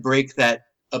had to break that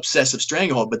obsessive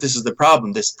stranglehold. But this is the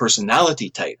problem, this personality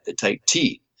type, the type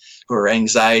T, who are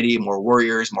anxiety, more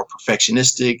warriors, more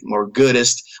perfectionistic, more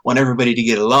goodist, want everybody to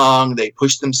get along. They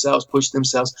push themselves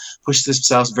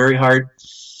very hard.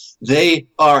 They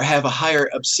have a higher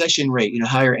obsession rate,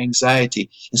 higher anxiety.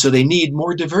 And so they need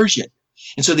more diversion.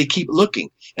 And so they keep looking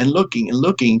and looking and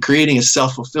looking, creating a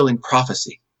self-fulfilling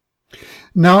prophecy.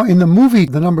 Now, in the movie,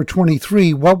 The Number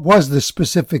 23, what was the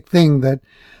specific thing that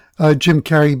Jim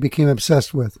Carrey became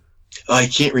obsessed with? I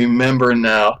can't remember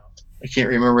now.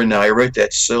 I wrote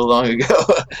that so long ago.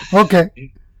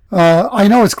 Okay. I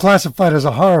know it's classified as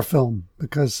a horror film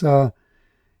because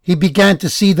he began to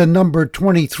see the number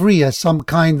 23 as some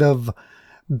kind of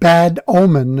bad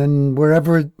omen. And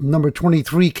wherever number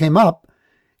 23 came up,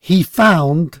 he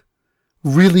found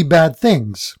really bad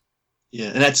things. Yeah,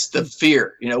 and that's the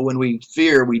fear. When we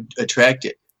fear, we attract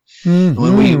it. Mm-hmm.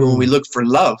 When we look for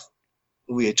love,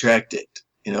 we attract it.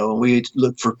 When we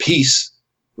look for peace,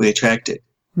 we attract it.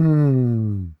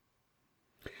 Well,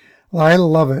 I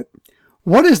love it.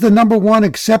 What is the number one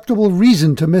acceptable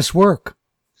reason to miss work?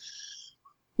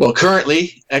 Well,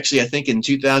 currently, actually, I think in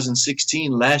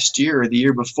 2016, last year or the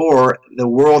year before, the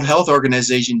World Health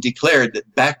Organization declared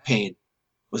that back pain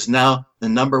was now the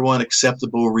number one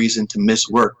acceptable reason to miss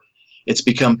work. It's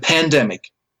become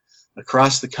pandemic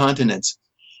across the continents.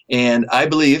 And I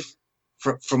believe,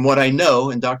 from what I know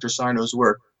in Dr. Sarno's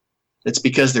work, it's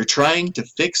because they're trying to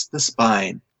fix the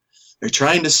spine. They're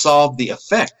trying to solve the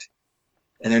effect,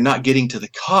 and they're not getting to the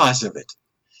cause of it,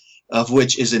 of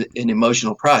which is an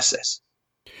emotional process.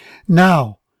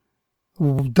 Now,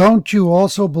 don't you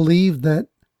also believe that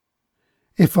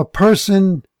if a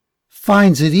person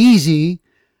finds it easy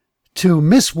to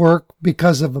miss work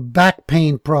because of a back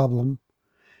pain problem,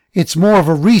 it's more of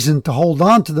a reason to hold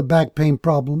on to the back pain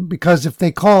problem? Because if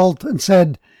they called and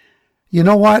said, "You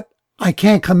know what, I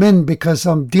can't come in because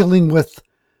I'm dealing with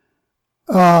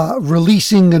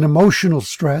releasing an emotional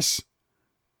stress,"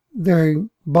 their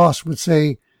boss would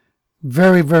say,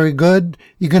 "Very, very good.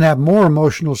 You're going to have more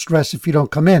emotional stress if you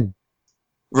don't come in."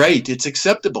 Right. It's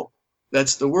acceptable.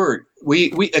 That's the word.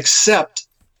 We accept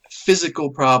physical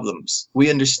problems. We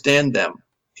understand them.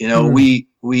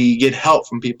 We get help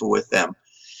from people with them.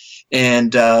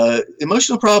 And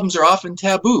emotional problems are often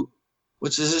taboo,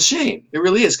 which is a shame. It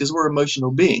really is, because we're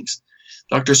emotional beings.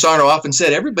 Dr. Sarno often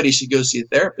said everybody should go see a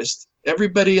therapist.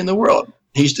 Everybody in the world.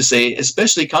 He used to say,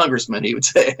 especially congressmen, he would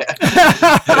say.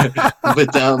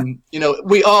 But,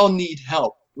 we all need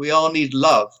help. We all need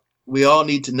love. We all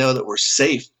need to know that we're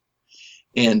safe.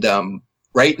 And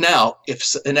right now,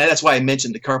 and that's why I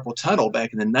mentioned the carpal tunnel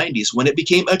back in the 90s. When it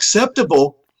became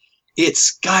acceptable, it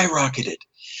skyrocketed.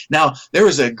 Now, there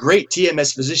was a great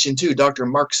TMS physician, too, Dr.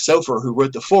 Mark Sofer, who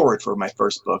wrote the foreword for my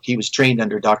first book. He was trained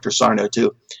under Dr. Sarno,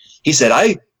 too. He said,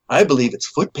 I believe it's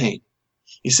foot pain.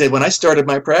 He said, when I started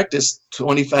my practice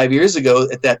 25 years ago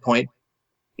at that point,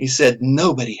 he said,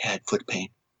 nobody had foot pain.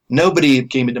 Nobody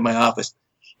came into my office.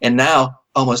 And now,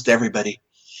 almost everybody.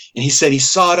 And he said he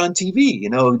saw it on TV,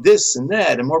 this and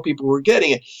that, and more people were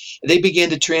getting it. They began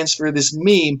to transfer this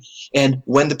meme. And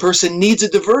when the person needs a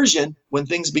diversion, when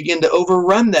things begin to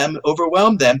overwhelm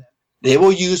them, they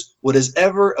will use what is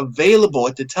ever available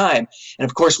at the time. And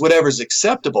of course, whatever's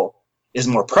acceptable is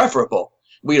more preferable.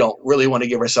 We don't really want to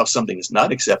give ourselves something that's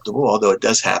not acceptable, although it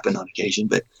does happen on occasion.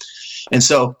 And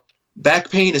so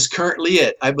back pain is currently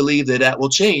it. I believe that will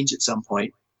change at some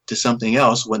point to something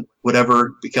else when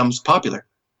whatever becomes popular.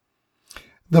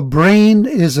 The brain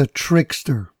is a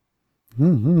trickster.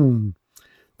 The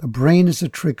brain is a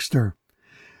trickster.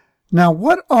 Now,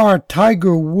 what are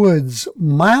Tiger Woods'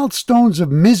 milestones of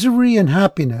misery and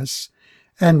happiness,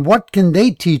 and what can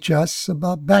they teach us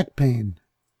about back pain?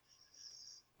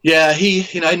 Yeah,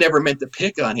 I never meant to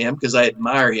pick on him because I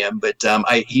admire him, but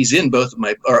he's in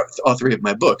all three of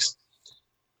my books.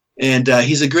 And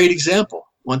he's a great example.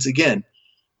 Once again,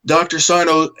 Dr.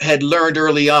 Sarno had learned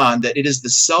early on that it is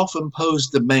the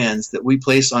self-imposed demands that we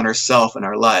place on ourselves and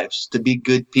our lives to be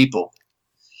good people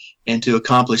and to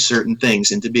accomplish certain things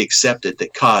and to be accepted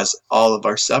that cause all of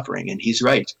our suffering. And he's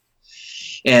right.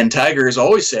 And Tiger has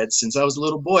always said, since I was a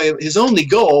little boy, his only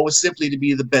goal was simply to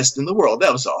be the best in the world.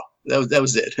 That was all. That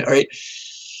was it. All right.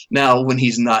 Now, when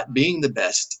he's not being the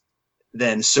best,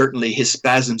 then certainly his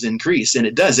spasms increase. And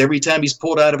it does. Every time he's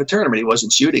pulled out of a tournament, he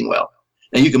wasn't shooting well.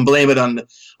 Now, you can blame it on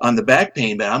the back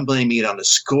pain, but I'm blaming it on the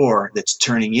score that's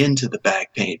turning into the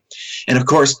back pain. And of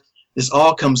course, this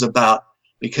all comes about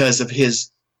because of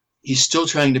he's still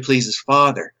trying to please his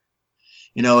father.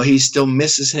 He still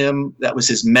misses him. That was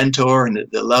his mentor and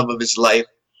the love of his life.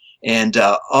 And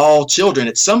all children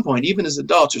at some point, even as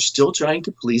adults, are still trying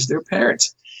to please their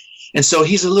parents. And so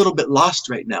he's a little bit lost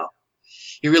right now.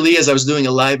 He really is. I was doing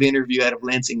a live interview out of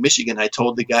Lansing, Michigan. I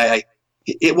told the guy,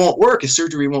 it won't work. His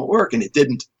surgery won't work. And it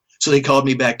didn't. So they called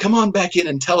me back. Come on back in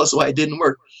and tell us why it didn't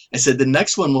work. I said, the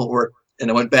next one won't work. And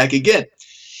I went back again.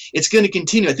 It's going to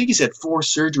continue. I think he's had 4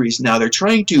 surgeries now. They're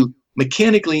trying to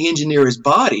mechanically engineer his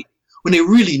body when they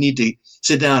really need to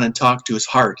sit down and talk to his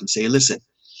heart and say, listen,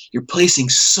 you're placing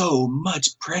so much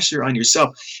pressure on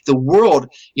yourself. The world,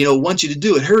 wants you to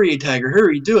do it. Hurry, Tiger,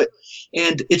 hurry, do it.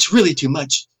 And it's really too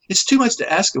much. It's too much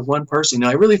to ask of one person.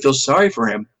 I really feel sorry for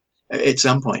him at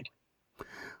some point.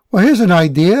 Well, here's an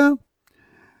idea.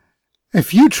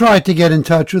 If you tried to get in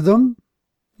touch with them,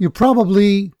 you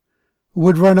probably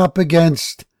would run up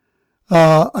against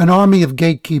an army of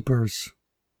gatekeepers.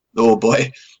 Oh,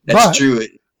 boy. That's true.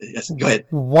 Yes, go ahead.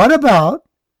 What about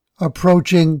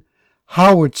approaching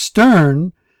Howard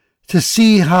Stern to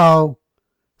see how,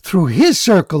 through his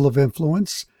circle of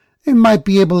influence, they might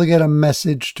be able to get a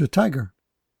message to Tiger?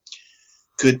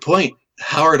 Good point.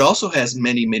 Howard also has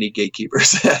many, many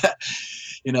gatekeepers.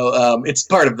 It's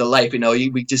part of the life.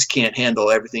 We just can't handle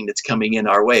everything that's coming in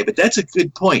our way. But that's a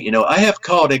good point. I have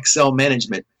called Excel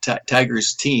Management,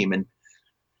 Tiger's team, and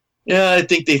I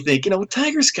think they think,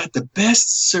 Tiger's got the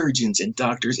best surgeons and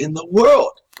doctors in the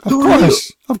world. Who are you?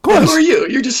 Of course. Who are you?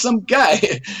 You're just some guy.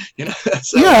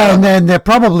 And then they're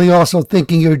probably also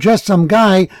thinking you're just some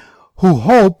guy who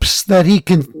hopes that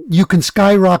you can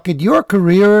skyrocket your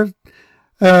career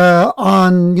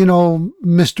on,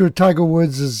 Mr. Tiger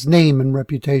Woods' name and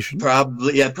reputation.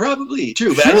 Probably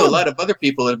true. But sure. I know a lot of other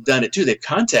people have done it too. They've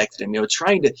contacted him, we're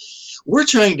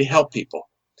trying to help people.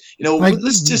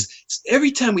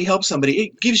 Every time we help somebody,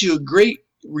 it gives you a great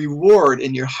reward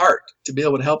in your heart to be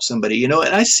able to help somebody, and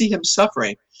I see him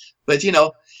suffering, but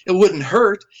it wouldn't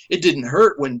hurt. It didn't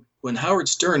hurt when Howard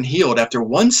Stern healed after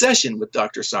one session with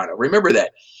Dr. Sarno. Remember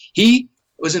that. He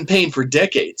was in pain for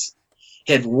decades.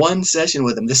 Had one session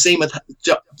with him. The same with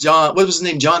John, what was his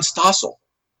name? John Stossel.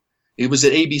 He was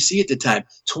at ABC at the time.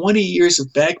 20 years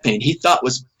of back pain he thought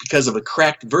was because of a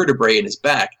cracked vertebrae in his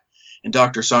back. And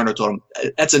Dr. Sarno told him,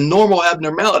 that's a normal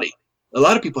abnormality. A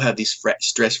lot of people have these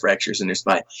stress fractures in their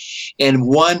spine. And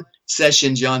one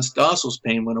session, John Stossel's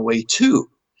pain went away too.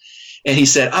 And he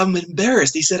said, I'm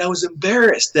embarrassed. He said, I was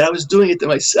embarrassed that I was doing it to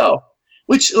myself,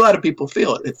 which a lot of people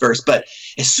feel at first. But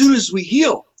as soon as we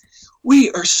heal,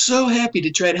 we are so happy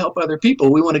to try to help other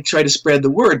people. We want to try to spread the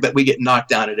word, but we get knocked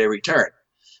down at every turn.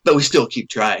 But we still keep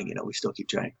trying, we still keep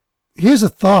trying. Here's a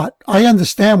thought. I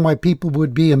understand why people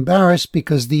would be embarrassed,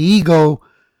 because the ego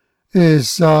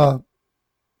is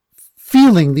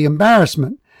feeling the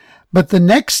embarrassment. But the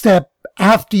next step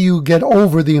after you get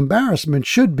over the embarrassment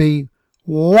should be,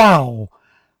 wow,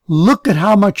 look at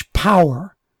how much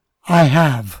power I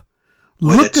have.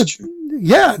 Look at, true.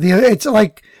 Yeah, it's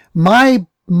like my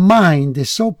mind is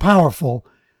so powerful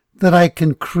that I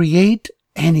can create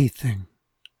anything.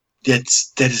 That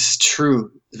is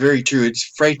true. Very true. It's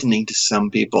frightening to some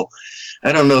people.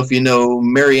 I don't know if you know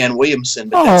Marianne Williamson,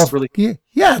 but that's really...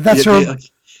 Yeah, that's her.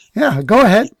 Yeah, go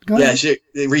ahead. Yeah,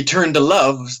 Return to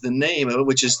Love is the name of it,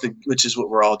 which is what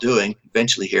we're all doing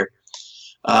eventually here.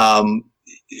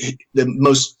 The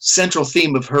most central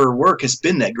theme of her work has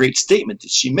been that great statement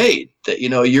that she made, that,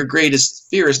 your greatest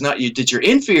fear is not that you're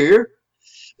inferior,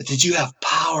 but that you have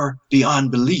power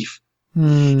beyond belief.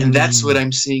 And that's what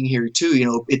I'm seeing here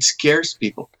too. It scares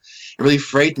people. It really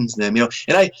frightens them,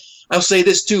 And I'll say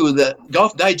this too, the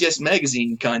Golf Digest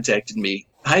magazine contacted me.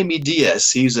 Jaime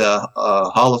Diaz, he's a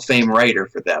Hall of Fame writer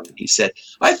for them. He said,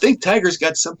 I think Tiger's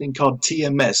got something called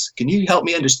TMS. Can you help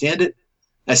me understand it?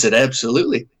 I said,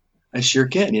 absolutely. I sure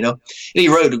can, And they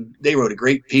wrote a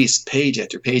great piece, page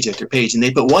after page after page, and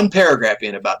they put one paragraph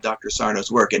in about Dr.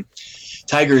 Sarno's work. And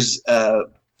Tiger's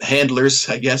handlers,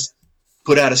 I guess,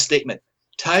 put out a statement.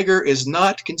 Tiger is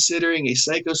not considering a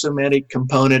psychosomatic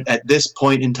component at this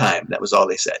point in time. That was all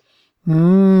they said.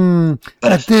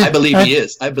 But I believe he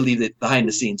is. I believe that behind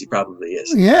the scenes he probably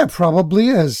is. Yeah, probably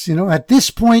is. At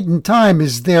this point in time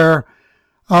is their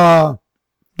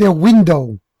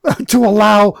window to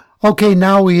allow, okay,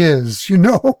 now he is,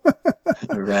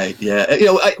 Right,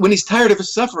 yeah. When he's tired of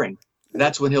his suffering,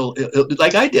 that's when he'll,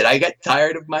 like I did. I got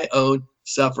tired of my own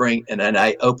suffering, and then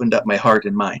I opened up my heart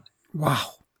and mind.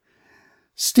 Wow.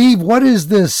 Steve, what is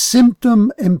the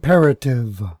symptom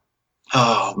imperative?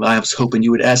 Oh, I was hoping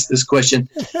you would ask this question.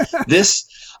 This,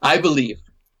 I believe,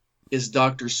 is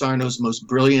Dr. Sarno's most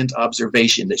brilliant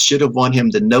observation that should have won him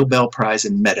the Nobel Prize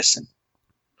in medicine.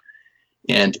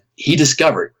 And he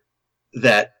discovered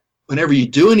that whenever you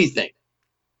do anything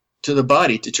to the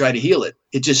body to try to heal it,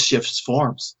 it just shifts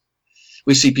forms.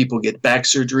 We see people get back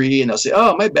surgery and they'll say,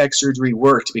 oh, my back surgery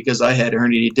worked because I had a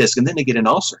herniated disc, and then they get an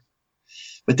ulcer.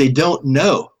 But they don't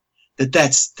know that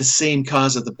that's the same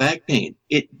cause of the back pain.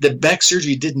 The back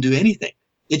surgery didn't do anything.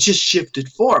 It just shifted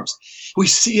forms. We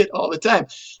see it all the time.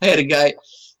 I had a guy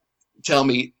tell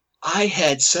me, I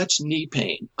had such knee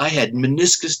pain. I had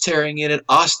meniscus tearing in it,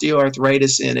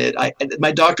 osteoarthritis in it.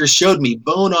 My doctor showed me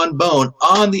bone on bone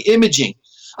on the imaging.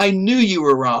 I knew you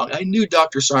were wrong. I knew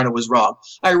Dr. Sarno was wrong.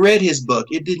 I read his book.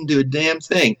 It didn't do a damn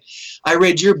thing. I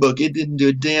read your book. It didn't do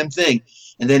a damn thing.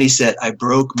 And then he said, I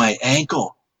broke my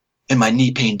ankle and my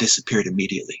knee pain disappeared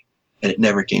immediately and it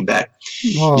never came back.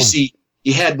 Whoa. You see,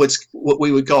 he had what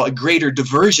we would call a greater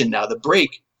diversion now, the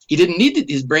break.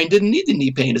 His brain didn't need the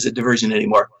knee pain as a diversion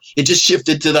anymore. It just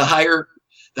shifted to the higher,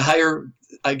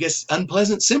 I guess,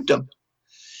 unpleasant symptom.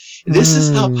 This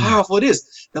is how powerful it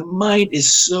is. The mind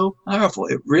is so powerful.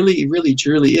 It really, really,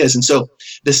 truly is. And so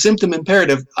the symptom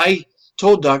imperative, I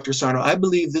told Dr. Sarno, I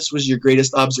believe this was your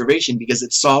greatest observation because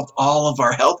it solved all of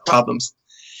our health problems.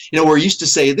 We're used to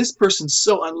say, this person's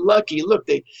so unlucky. Look,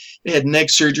 they had neck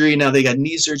surgery. Now they got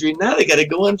knee surgery. Now they got to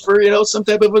go in for, some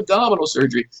type of abdominal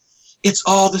surgery. It's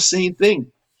all the same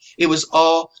thing. It was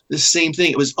all the same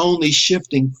thing. It was only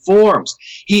shifting forms.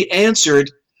 He answered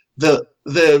the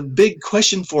big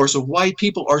question for us of why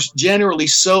people are generally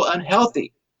so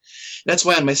unhealthy. That's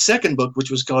why on my second book, which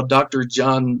was called Dr.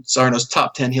 John Sarno's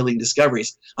Top 10 Healing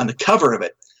Discoveries, on the cover of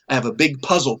it, I have a big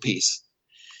puzzle piece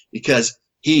because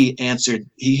he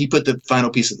put the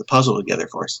final piece of the puzzle together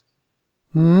for us.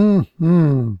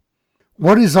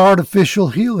 What is artificial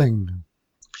healing?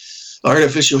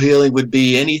 Artificial healing would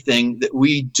be anything that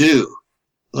we do,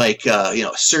 like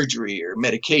surgery or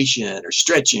medication or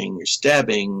stretching or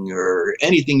stabbing or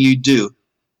anything you do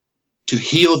to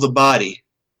heal the body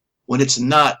when it's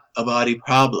not a body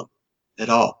problem at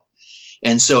all.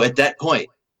 And so at that point,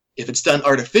 if it's done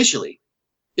artificially,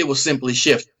 it will simply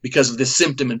shift because of this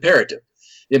symptom imperative.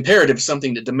 The imperative is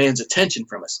something that demands attention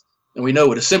from us, and we know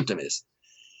what a symptom is.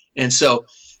 And so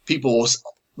people will,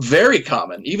 very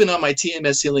common, even on my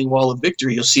TMS Healing Wall of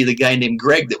Victory, you'll see the guy named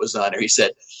Greg that was on there. He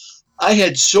said, I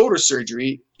had shoulder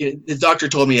surgery. The doctor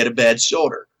told me he had a bad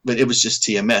shoulder, but it was just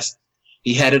TMS.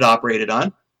 He had it operated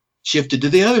on, shifted to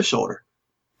the other shoulder.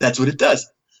 That's what it does.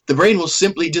 The brain will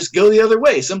simply just go the other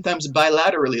way, sometimes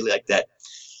bilaterally like that.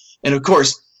 And of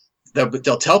course,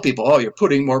 they'll tell people, oh, you're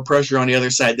putting more pressure on the other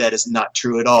side. That is not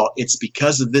true at all. It's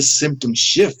because of this symptom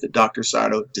shift that Dr.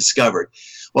 Sarno discovered.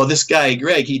 Well, this guy,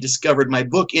 Greg, he discovered my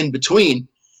book in between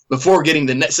before getting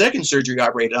the second surgery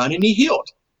operated on, and he healed.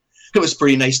 It was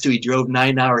pretty nice, too. He drove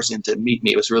 9 hours in to meet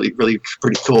me. It was really, really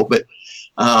pretty cool. But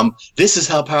this is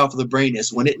how powerful the brain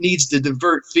is. When it needs to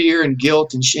divert fear and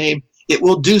guilt and shame, it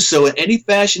will do so in any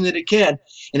fashion that it can.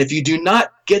 And if you do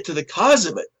not get to the cause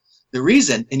of it, the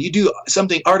reason, and you do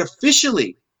something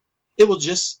artificially, it will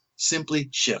just simply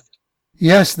shift.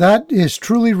 Yes, that is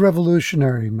truly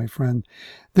revolutionary, my friend.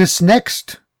 This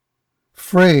next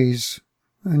phrase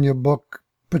in your book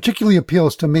particularly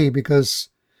appeals to me because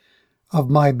of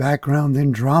my background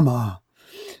in drama.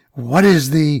 What is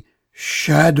the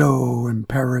shadow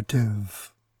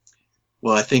imperative?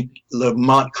 Well, I think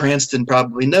Lamont Cranston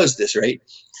probably knows this, right?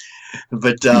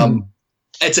 But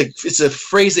it's a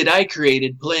phrase that I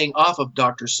created playing off of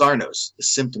Dr. Sarno's, the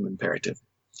symptom imperative.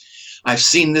 I've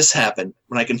seen this happen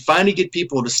when I can finally get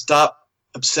people to stop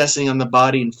obsessing on the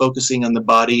body and focusing on the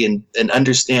body and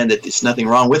understand that there's nothing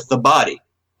wrong with the body,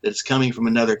 that it's coming from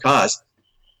another cause.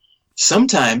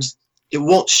 Sometimes it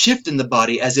won't shift in the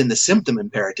body as in the symptom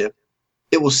imperative.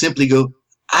 It will simply go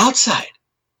outside.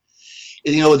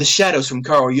 You know, the shadows from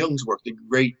Carl Jung's work, the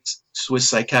great Swiss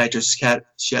psychiatrist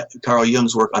Carl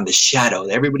Jung's work on the shadow.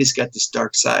 Everybody's got this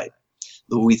dark side.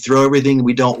 We throw everything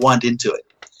we don't want into it.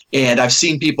 And I've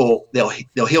seen people, they'll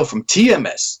heal from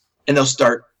TMS and they'll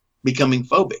start becoming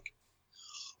phobic.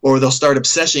 Or they'll start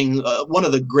obsessing. One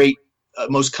of the great,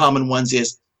 most common ones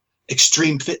is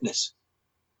extreme fitness.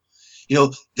 You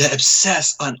know, they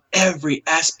obsess on every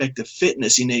aspect of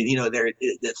fitness. You know,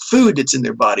 the food that's in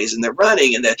their bodies, and they're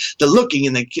running, and the looking,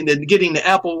 and the getting the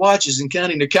Apple Watches and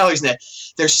counting their calories. And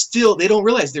that they don't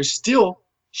realize they're still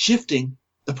shifting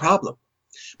the problem.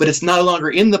 But it's no longer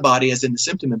in the body as in the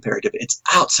symptom imperative. It's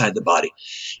outside the body.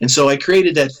 And so I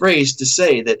created that phrase to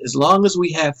say that as long as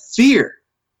we have fear,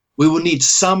 we will need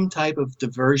some type of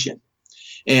diversion.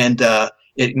 And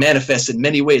it manifests in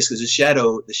many ways because the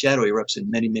shadow erupts in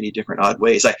many, many different odd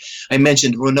ways. I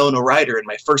mentioned Winona Ryder in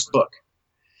my first book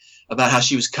about how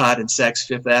she was caught in Saks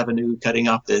Fifth Avenue cutting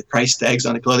off the price tags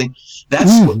on the clothing.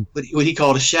 That's what he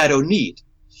called a shadow need.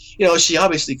 You know, she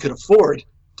obviously could afford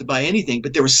to buy anything,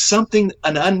 but there was an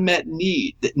unmet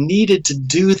need that needed to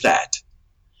do that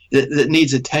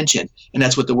needs attention. And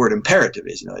that's what the word imperative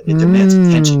is. You know, it demands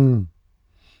attention.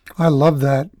 I love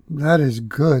that. That is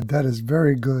good. That is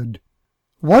very good.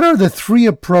 What are the 3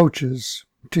 approaches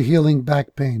to healing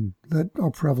back pain that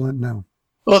are prevalent now?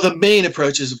 Well, the main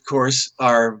approaches, of course,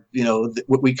 are, you know,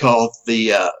 what we call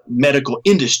the medical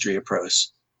industry approach,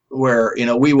 where, you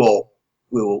know, we will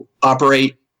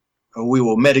operate, or we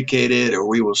will medicate it, or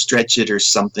we will stretch it or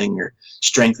something, or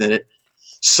strengthen it,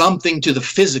 something to the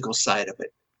physical side of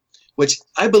it, which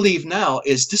I believe now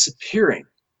is disappearing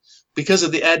because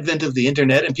of the advent of the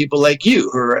internet and people like you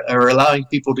who are allowing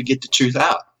people to get the truth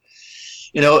out.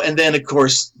 You know, and then, of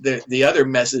course, the other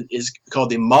method is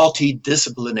called the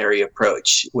multidisciplinary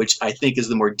approach, which I think is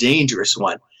the more dangerous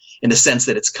one in the sense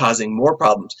that it's causing more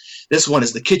problems. This one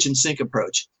is the kitchen sink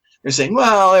approach. They're saying,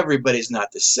 well, everybody's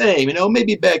not the same. You know,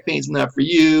 maybe back pain's not for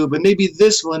you, but maybe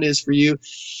this one is for you.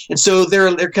 And so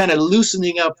they're kind of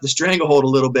loosening up the stranglehold a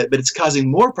little bit, but it's causing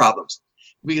more problems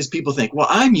because people think, well,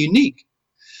 I'm unique.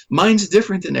 Mine's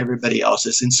different than everybody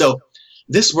else's. And so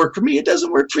this worked for me. It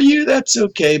doesn't work for you. That's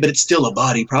okay. But it's still a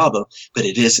body problem, but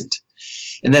it isn't.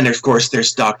 And then, of course,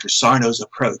 there's Dr. Sarno's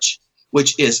approach,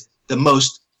 which is the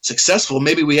most successful.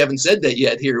 Maybe we haven't said that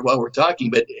yet here while we're talking,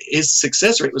 but his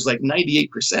success rate was like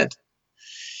 98%.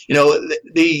 You know,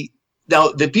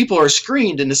 the people are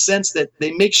screened in the sense that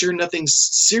they make sure nothing's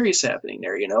serious happening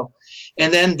there, you know.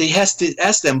 And then they has to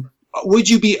ask them, would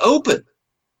you be open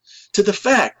to the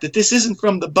fact that this isn't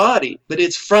from the body, but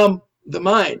it's from the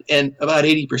mind? And about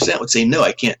 80% would say, no,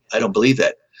 I can't. I don't believe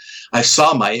that. I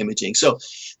saw my imaging. So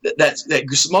that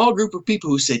small group of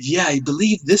people who said, yeah, I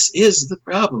believe this is the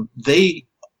problem, they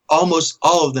almost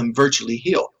all of them virtually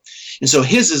heal. And so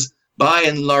his is by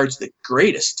and large the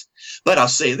greatest. But I'll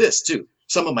say this too.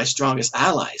 Some of my strongest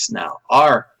allies now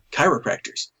are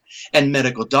chiropractors and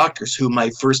medical doctors who my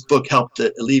first book helped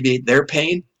to alleviate their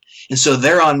pain. And so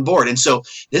they're on board. And so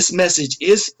this message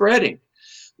is spreading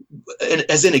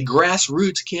as in a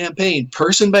grassroots campaign,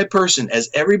 person by person, as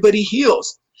everybody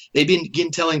heals. They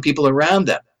begin telling people around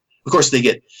them. Of course, they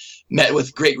get met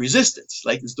with great resistance.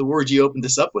 Like it's the word you opened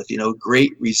this up with, you know,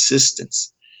 great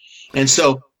resistance. And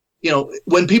so, you know,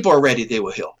 when people are ready, they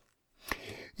will heal.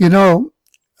 You know,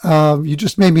 you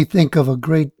just made me think of a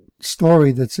great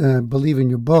story that's, I believe, in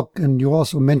your book. And you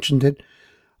also mentioned it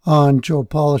on Joe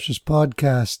Polish's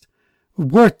podcast,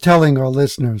 worth telling our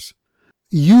listeners.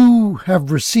 You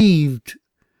have received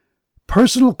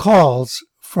personal calls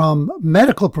from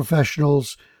medical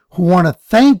professionals who want to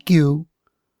thank you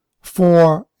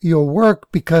for your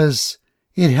work because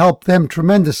it helped them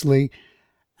tremendously,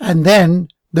 and then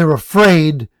they're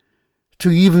afraid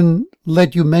to even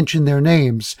let you mention their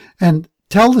names. And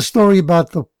tell the story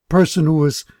about the person who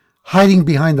was hiding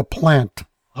behind the plant.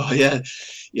 Oh, yeah.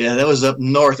 Yeah, that was up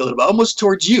north a little bit, almost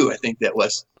towards you, I think that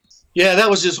was. Yeah, that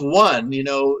was just one.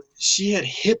 She had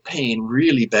hip pain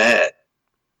really bad.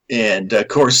 And, of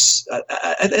course,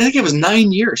 I think it was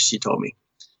 9 years, she told me.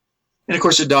 And, of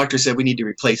course, the doctor said we need to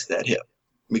replace that hip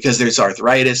because there's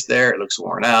arthritis there. It looks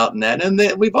worn out and that. And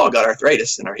then we've all got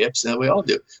arthritis in our hips, and we all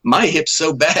do. My hip's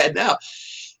so bad now.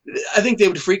 I think they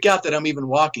would freak out that I'm even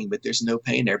walking, but there's no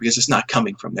pain there because it's not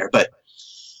coming from there. But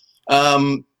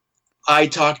I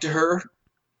talked to her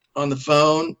on the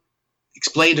phone,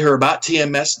 explained to her about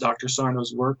TMS, Dr.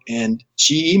 Sarno's work, and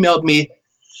she emailed me.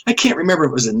 I can't remember if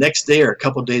it was the next day or a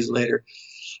couple of days later.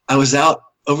 I was out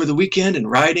over the weekend and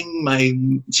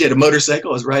she had a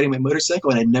motorcycle. I was riding my motorcycle,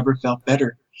 and I never felt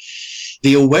better.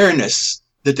 The awareness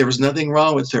that there was nothing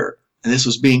wrong with her, and this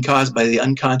was being caused by the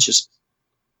unconscious,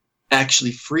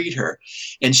 actually freed her.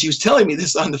 And she was telling me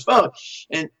this on the phone.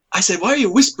 And I said, why are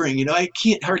you whispering? I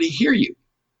can't hardly hear you.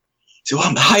 So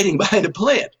I'm hiding behind a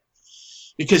plant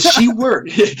because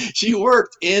she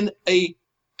worked in a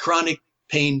chronic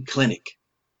pain clinic.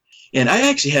 And I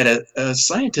actually had a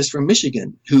scientist from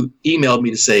Michigan who emailed me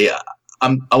to say,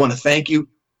 I want to thank you.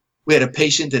 We had a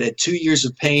patient that had 2 years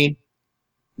of pain.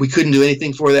 We couldn't do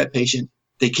anything for that patient.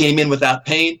 They came in without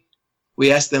pain.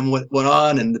 We asked them what went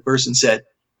on, and the person said,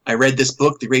 I read this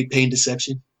book, The Great Pain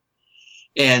Deception.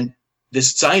 And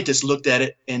this scientist looked at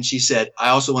it, and she said, I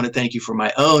also want to thank you for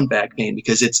my own back pain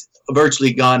because it's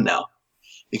virtually gone now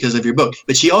because of your book.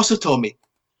 But she also told me,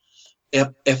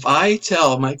 if I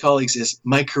tell my colleagues this,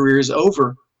 my career is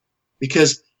over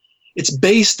because it's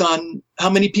based on how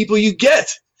many people you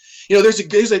get.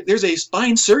 There's a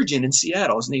spine surgeon in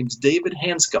Seattle. His name's David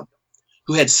Hanscom,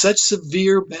 who had such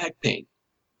severe back pain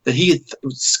that he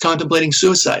was contemplating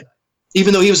suicide,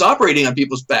 even though he was operating on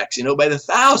people's backs, by the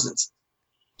thousands.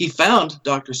 He found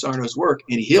Dr. Sarno's work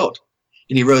and he healed.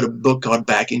 And he wrote a book called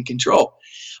Back in Control.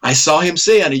 I saw him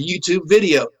say on a YouTube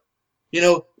video,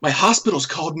 my hospitals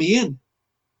called me in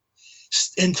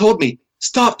and told me,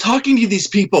 stop talking to these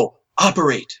people,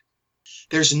 operate.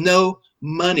 There's no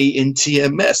money in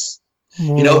TMS,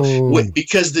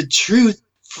 because the truth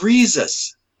frees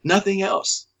us, nothing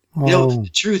else. The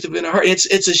truth of in our heart.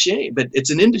 It's a shame, but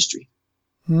it's an industry.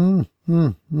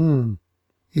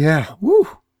 Yeah. Woo.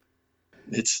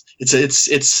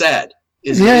 It's sad.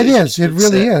 It is. It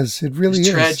really is. It really is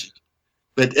tragic.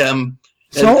 But the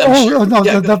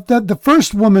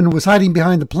first woman who was hiding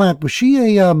behind the plant, was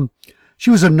she she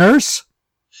was a nurse?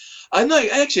 I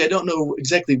don't know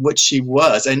exactly what she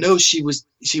was. I know she was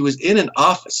in an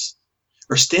office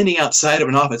or standing outside of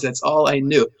an office. That's all I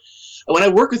knew. When I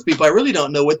work with people, I really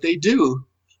don't know what they do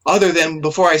other than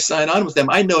before I sign on with them,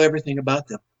 I know everything about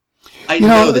them. I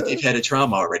know that they've had a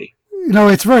trauma already.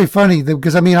 It's very funny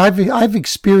because I've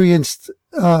experienced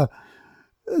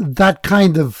that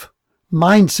kind of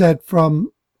mindset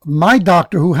from my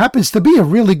doctor, who happens to be a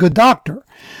really good doctor.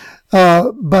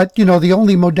 But the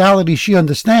only modality she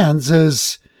understands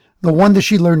is the one that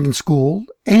she learned in school.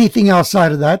 Anything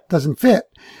outside of that doesn't fit.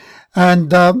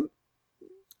 And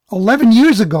 11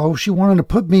 years ago, she wanted to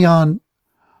put me on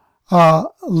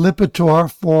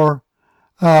Lipitor for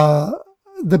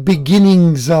the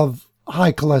beginnings of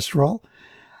high cholesterol.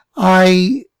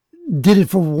 I did it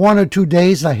for 1 or 2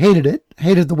 days. I hated it.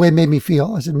 Hated the way it made me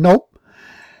feel. I said, nope.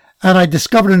 And I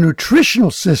discovered a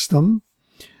nutritional system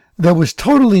that was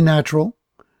totally natural,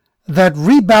 that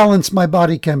rebalanced my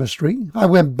body chemistry. I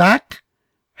went back,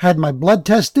 had my blood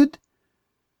tested,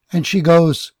 and she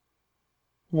goes,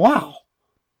 wow,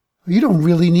 you don't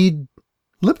really need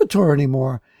Lipitor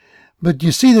anymore. But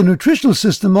you see, the nutritional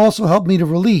system also helped me to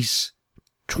release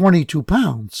 22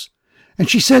 pounds. And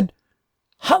she said,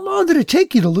 how long did it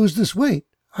take you to lose this weight?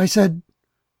 I said,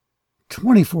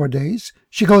 24 days.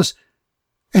 She goes,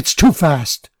 it's too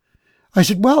fast. I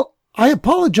said, well, I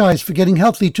apologize for getting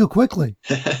healthy too quickly.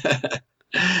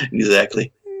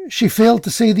 Exactly. She failed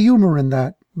to see the humor in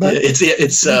that. But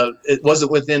it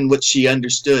wasn't within what she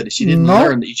understood. She didn't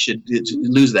learn that you should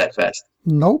lose that fast.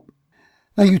 Nope.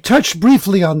 Now, you touched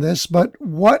briefly on this, but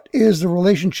what is the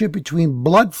relationship between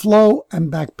blood flow and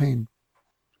back pain?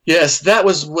 Yes, that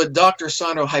was what Dr.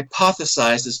 Sarno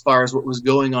hypothesized as far as what was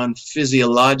going on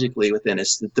physiologically within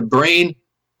us, that the brain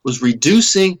was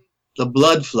reducing the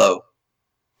blood flow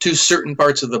to certain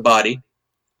parts of the body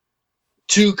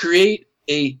to create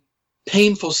a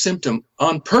painful symptom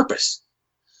on purpose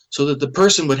so that the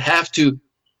person would have to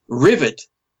rivet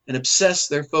and obsess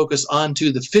their focus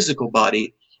onto the physical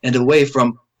body and away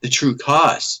from the true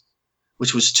cause,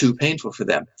 which was too painful for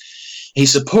them. He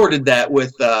supported that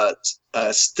with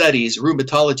studies,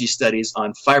 rheumatology studies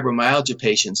on fibromyalgia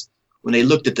patients when they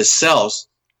looked at the cells,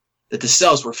 that the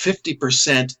cells were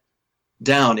 50%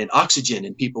 down in oxygen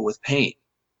in people with pain.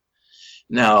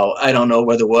 Now, I don't know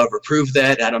whether we'll ever prove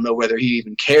that. I don't know whether he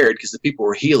even cared because the people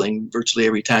were healing virtually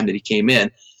every time that he came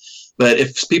in. But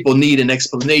if people need an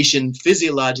explanation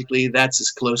physiologically, that's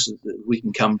as close as we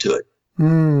can come to it.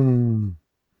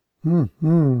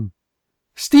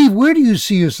 Steve, where do you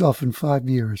see yourself in 5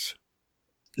 years?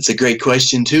 It's a great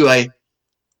question, too.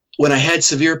 When I had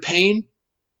severe pain,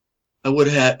 I would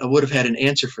have had an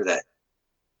answer for that.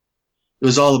 It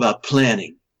was all about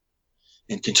planning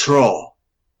and control.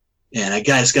 And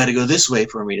it's got to go this way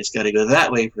for me. It's got to go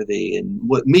that way for thee. And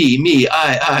what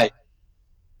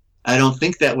I don't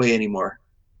think that way anymore.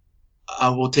 I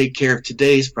will take care of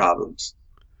today's problems.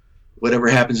 Whatever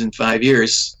happens in 5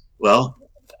 years, well,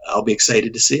 I'll be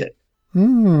excited to see it.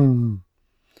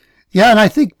 Yeah, and I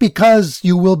think because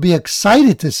you will be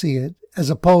excited to see it, as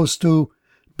opposed to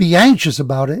be anxious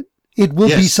about it, it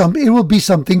will be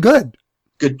something good.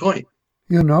 Good point.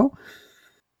 You know,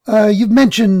 you've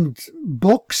mentioned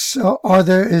books.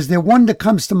 Is there one that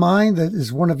comes to mind that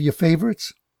is one of your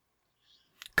favorites?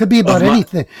 Could be about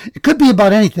anything. It could be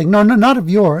about anything. No, not of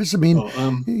yours. I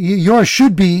mean, yours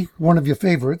should be one of your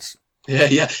favorites.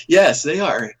 Yes, they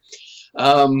are.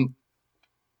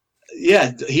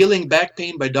 Healing Back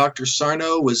Pain by Dr.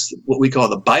 Sarno was what we call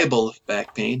the Bible of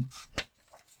back pain.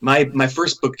 My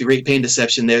first book, The Great Pain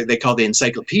Deception, they call the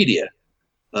Encyclopedia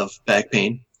of Back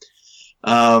Pain.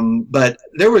 But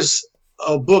there was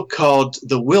a book called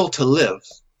The Will to Live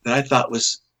that I thought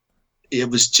was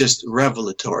just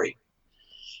revelatory.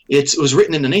 It was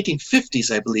written in the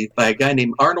 1950s, I believe, by a guy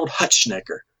named Arnold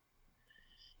Hutschnecker.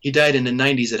 He died in the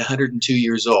 90s at 102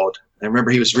 years old. I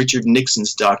remember he was Richard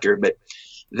Nixon's doctor, but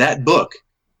that book,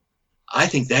 I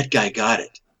think that guy got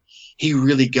it. He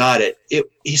really got it.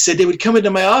 He said they would come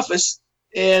into my office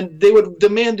and they would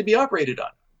demand to be operated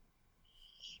on.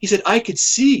 He said, I could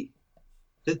see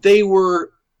that they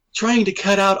were trying to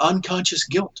cut out unconscious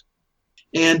guilt.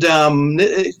 And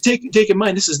take in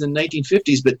mind, this is the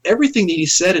 1950s, but everything that he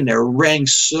said in there rang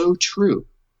so true.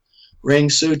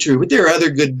 But there are other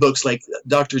good books like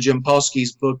Dr.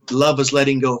 Jampolsky's book, Love is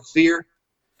Letting Go of Fear.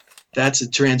 That's a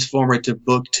transformative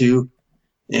book too.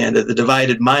 And The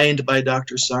Divided Mind by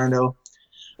Dr. Sarno.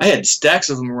 I had stacks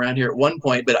of them around here at one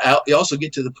point, but you also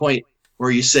get to the point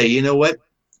where you say, you know what?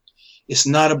 It's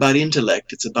not about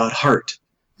intellect, it's about heart.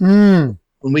 When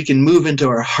we can move into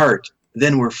our heart,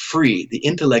 then we're free. The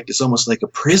intellect is almost like a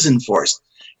prison for us.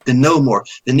 To know more,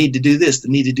 the need to do this, the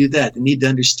need to do that, the need to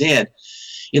understand.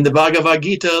 In the Bhagavad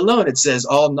Gita alone, it says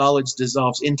all knowledge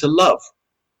dissolves into love.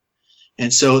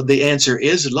 And so the answer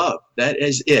is love. That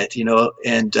is it,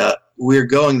 and we're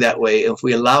going that way. If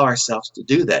we allow ourselves to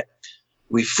do that,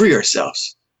 we free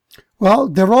ourselves. Well,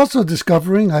 they're also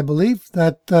discovering, I believe,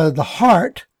 that the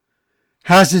heart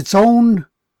has its own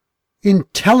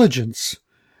intelligence.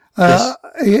 Yes.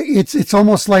 It's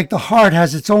almost like the heart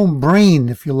has its own brain,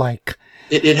 if you like.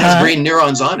 It has brain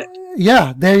neurons on it.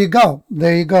 Yeah, there you go.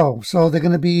 So they're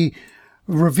going to be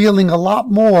revealing a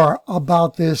lot more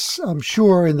about this, I'm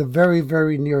sure, in the very,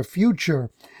 very near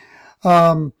future.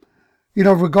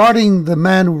 Regarding the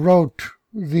man who wrote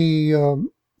the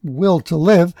Will to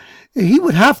Live, he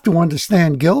would have to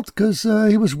understand guilt because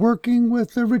he was working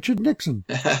with Richard Nixon.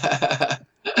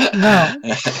 Now,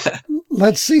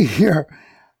 let's see here.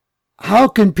 How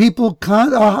can people,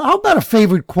 how about a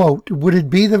favorite quote? Would it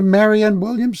be the Marianne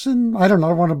Williamson? I don't know. I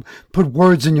don't want to put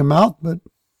words in your mouth, but.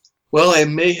 Well, I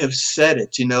may have said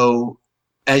it,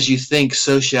 as you think,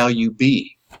 so shall you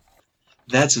be.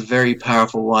 That's a very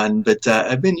powerful one, but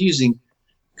I've been using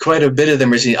quite a bit of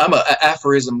them recently. I'm an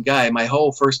aphorism guy. My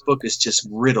whole first book is just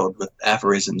riddled with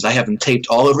aphorisms. I have them taped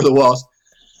all over the walls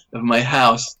of my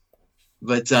house.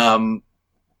 But,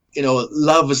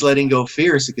 love is letting go of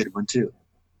fear is a good one, too.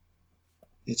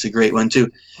 It's a great one, too.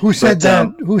 Who said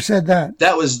that? Who said that?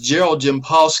 That was Gerald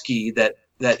Jampolsky, that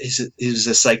is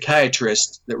a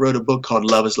psychiatrist that wrote a book called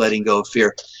Love is Letting Go of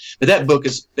Fear. But that book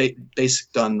is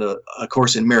based on the A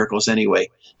Course in Miracles anyway.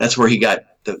 That's where he got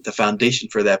the foundation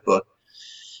for that book.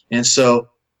 And so,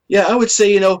 I would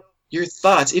say, your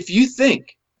thoughts, if you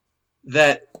think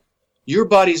that your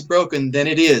body's broken, then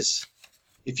it is.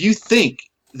 If you think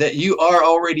that you are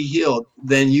already healed,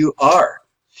 then you are.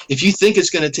 If you think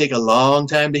it's going to take a long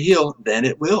time to heal, then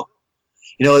it will.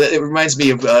 It reminds me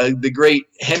of the great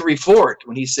Henry Ford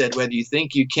when he said, whether you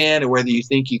think you can or whether you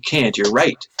think you can't, you're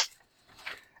right.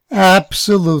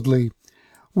 Absolutely.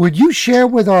 Would you share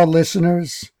with our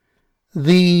listeners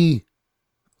the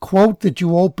quote that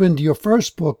you opened your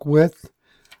first book with?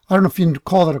 I don't know if you can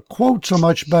call it a quote so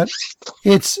much, but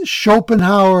it's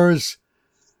Schopenhauer's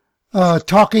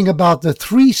talking about the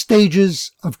 3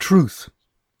 stages of truth.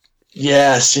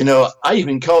 Yes, I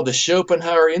even called the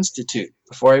Schopenhauer Institute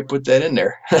before I put that in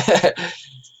there.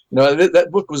 That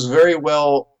book was very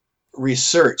well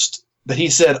researched, but he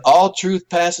said all truth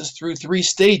passes through 3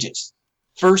 stages.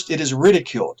 First, it is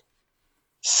ridiculed.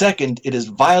 Second, it is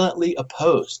violently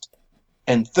opposed.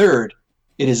 And third,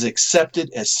 it is accepted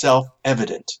as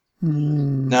self-evident.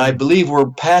 Now, I believe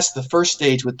we're past the first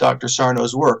stage with Dr.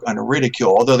 Sarno's work on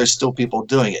ridicule, although there's still people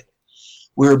doing it.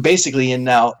 We're basically in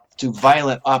now to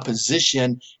violent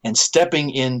opposition and stepping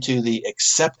into the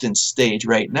acceptance stage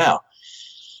right now.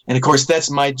 And of course, that's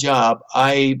my job.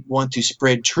 I want to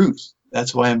spread truth.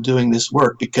 That's why I'm doing this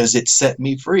work, because it set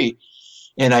me free.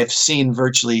 And I've seen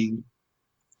virtually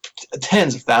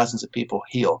tens of thousands of people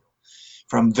heal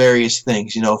from various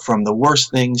things, from the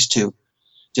worst things to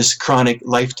just chronic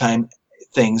lifetime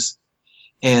things.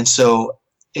 And so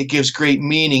it gives great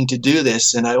meaning to do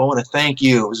this. And I want to thank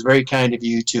you. It was very kind of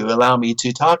you to allow me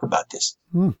to talk about this.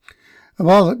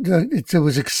 Well, it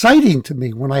was exciting to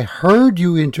me when I heard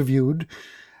you interviewed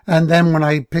and then when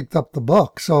I picked up the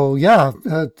book. So yeah,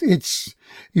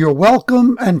 you're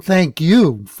welcome, and thank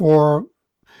you for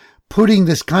putting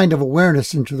this kind of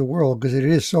awareness into the world, because it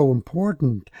is so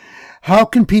important. How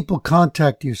can people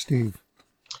contact you, Steve?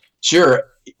 Sure.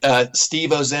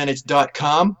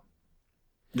 SteveOzanich.com.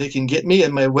 They can get me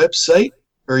at my website,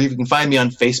 or you can find me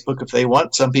on Facebook if they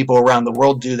want. Some people around the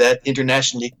world do that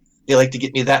internationally. They like to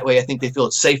get me that way. I think they feel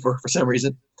it's safer for some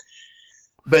reason.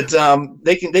 But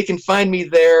they can find me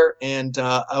there, and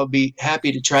I'll be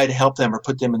happy to try to help them or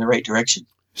put them in the right direction.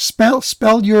 Spell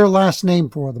your last name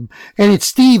for them. And it's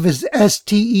Steve is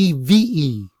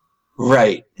Steve.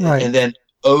 Right. And then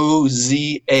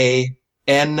Ozanich.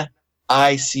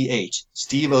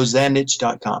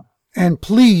 SteveOzanich.com. And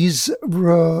please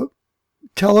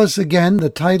tell us again the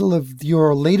title of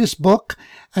your latest book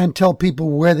and tell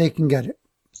people where they can get it.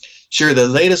 Sure. The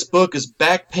latest book is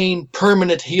Back Pain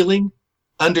Permanent Healing,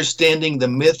 Understanding the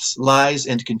Myths, Lies,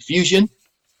 and Confusion.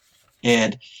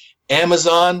 And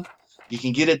Amazon, you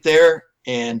can get it there.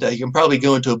 And you can probably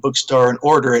go into a bookstore and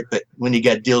order it. But when you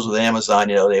get deals with Amazon,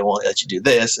 they won't let you do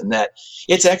this and that.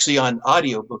 It's actually on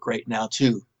audiobook right now,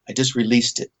 too. I just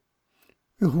released it.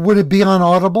 Would it be on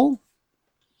Audible?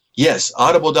 Yes,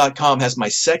 audible.com has my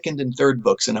second and third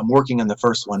books, and I'm working on the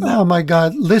first one now. Oh, my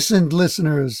God. Listen,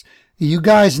 listeners, you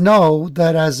guys know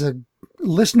that as a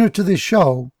listener to this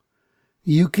show,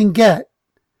 you can get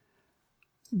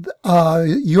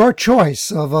your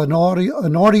choice of an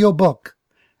audio book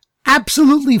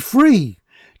absolutely free.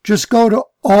 Just go to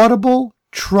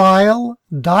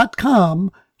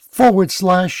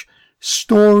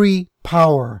audibletrial.com/story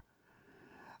power.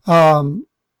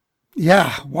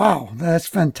 Yeah, wow, that's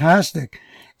fantastic.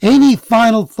 Any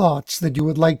final thoughts that you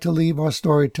would like to leave our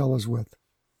storytellers with?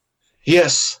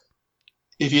 Yes.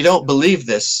 If you don't believe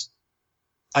this,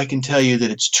 I can tell you that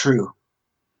it's true.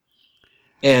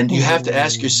 And you have to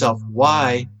ask yourself,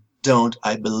 why don't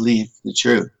I believe the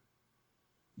truth?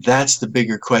 That's the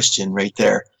bigger question right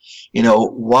there.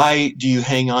 Why do you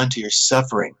hang on to your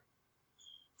suffering?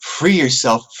 Free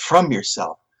yourself from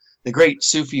yourself. The great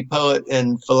Sufi poet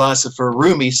and philosopher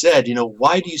Rumi said,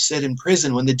 why do you sit in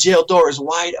prison when the jail door is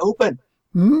wide open?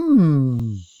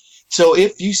 So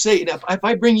if you say, if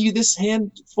I bring you this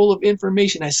handful of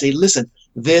information, I say, listen,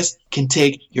 this can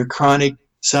take your chronic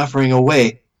suffering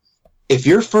away. If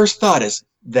your first thought is,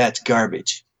 that's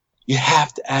garbage, you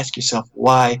have to ask yourself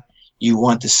why you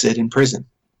want to sit in prison.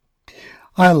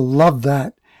 I love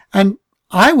that. And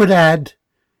I would add,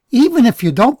 even if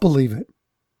you don't believe it,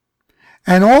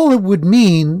 and all it would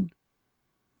mean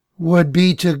would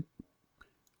be to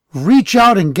reach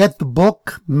out and get the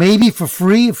book, maybe for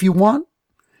free if you want,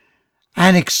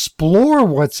 and explore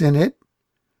what's in it.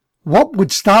 What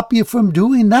would stop you from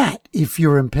doing that if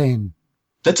you're in pain?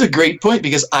 That's a great point,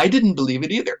 because I didn't believe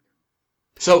it either.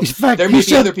 So in fact, there may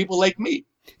be other people like me.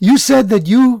 You said that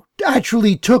you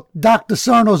actually took Dr.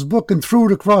 Sarno's book and threw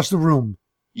it across the room.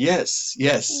 Yes,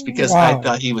 because Wow. I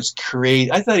thought he was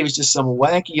crazy. I thought he was just some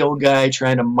wacky old guy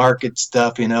trying to market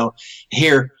stuff,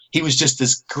 Here, he was just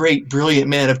this great, brilliant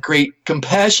man of great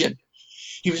compassion.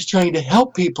 He was trying to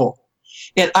help people.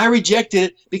 And I rejected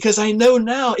it because I know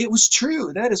now it was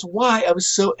true. That is why I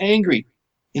was so angry.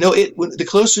 The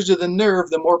closer to the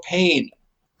nerve, the more pain.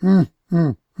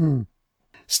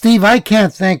 Steve, I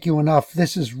can't thank you enough.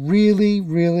 This is really,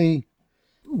 really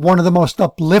one of the most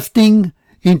uplifting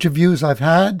interviews I've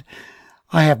had.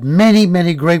 I have many,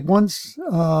 many great ones.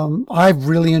 I've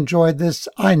really enjoyed this.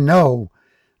 I know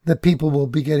that people will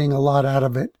be getting a lot out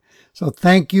of it. So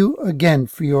thank you again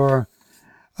for your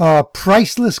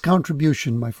priceless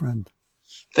contribution, my friend.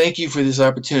 Thank you for this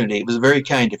opportunity. It was very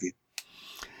kind of you.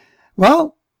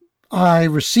 Well, I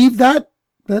received that.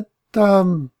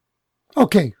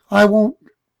 Okay, I won't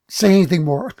say anything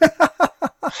more.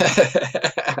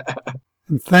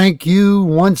 And thank you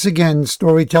once again,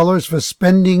 storytellers, for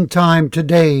spending time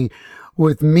today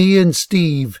with me and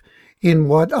Steve in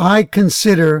what I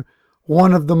consider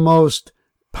one of the most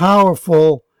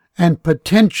powerful and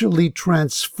potentially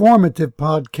transformative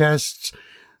podcasts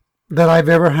that I've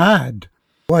ever had.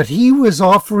 What he was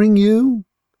offering you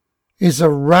is a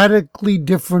radically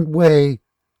different way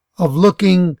of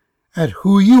looking at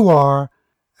who you are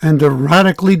and a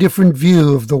radically different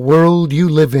view of the world you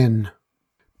live in.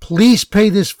 Please pay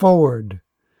this forward.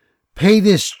 Pay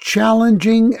this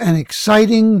challenging and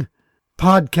exciting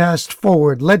podcast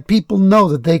forward. Let people know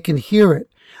that they can hear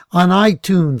it on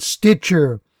iTunes,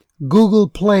 Stitcher, Google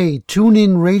Play,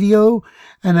 TuneIn Radio,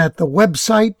 and at the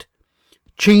website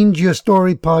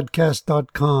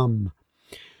changeyourstorypodcast.com.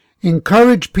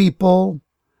 Encourage people,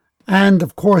 and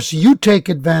of course you take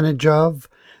advantage of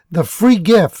the free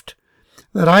gift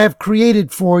that I have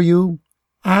created for you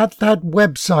at that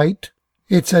website.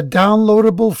 It's a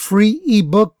downloadable free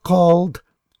ebook called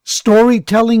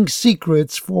Storytelling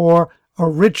Secrets for a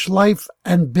Rich Life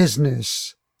and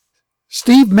Business.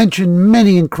 Steve mentioned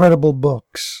many incredible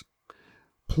books.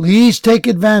 Please take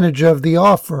advantage of the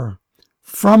offer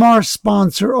from our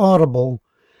sponsor Audible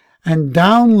and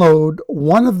download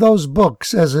one of those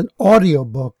books as an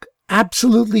audiobook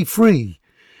absolutely free.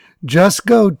 Just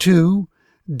go to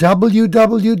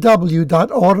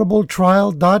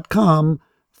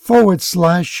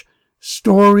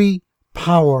www.audibletrial.com/story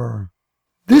power.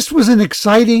 This was an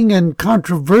exciting and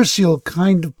controversial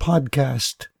kind of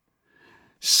podcast.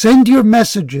 Send your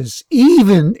messages,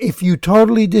 even if you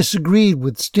totally disagreed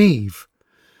with Steve.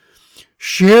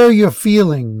 Share your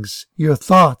feelings, your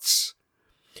thoughts.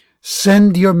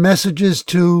 Send your messages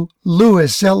to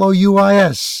Louis,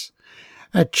 Louis,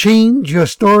 at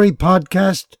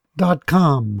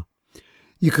changeyourstorypodcast.com.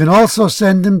 You can also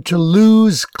send them to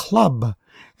Lou's Club,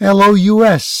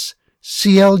 LOUSCLUB,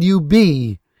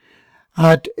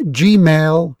 at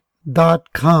gmail.com.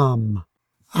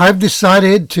 I've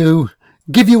decided to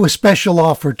give you a special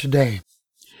offer today.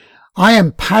 I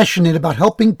am passionate about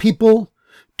helping people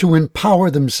to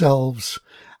empower themselves,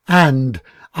 and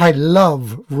I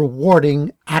love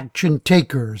rewarding action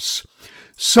takers.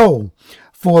 So,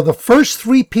 for the first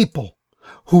 3 people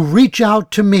who reach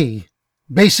out to me,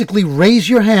 basically raise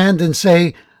your hand and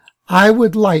say, I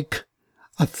would like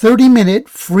a 30-minute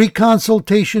free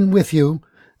consultation with you,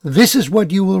 this is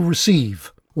what you will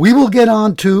receive. We will get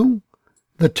on to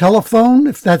the telephone,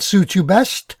 if that suits you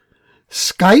best,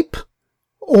 Skype,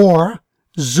 or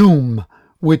Zoom,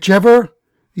 whichever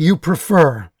you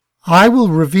prefer. I will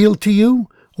reveal to you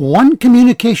one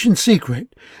communication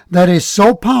secret that is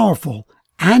so powerful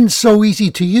and so easy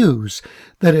to use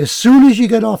that as soon as you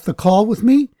get off the call with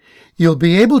me, you'll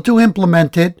be able to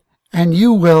implement it and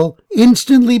you will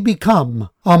instantly become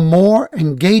a more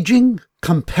engaging,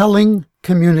 compelling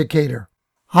communicator.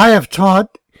 I have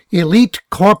taught elite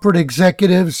corporate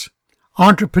executives,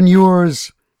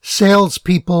 entrepreneurs,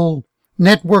 salespeople,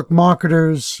 network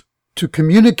marketers to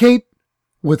communicate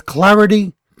with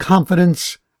clarity,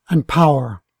 confidence, and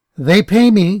power. They pay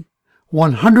me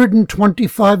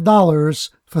 $125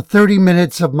 for 30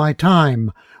 minutes of my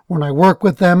time when I work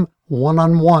with them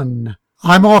one-on-one.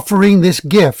 I'm offering this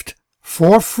gift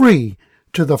for free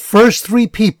to the first 3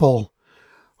 people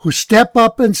who step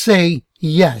up and say,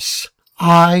 yes,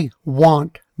 I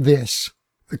want this.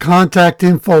 The contact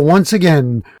info once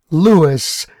again,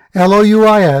 Louis,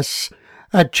 Louis,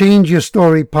 at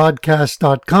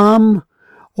changeyourstorypodcast.com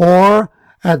or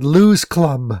at Lou's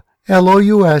Club,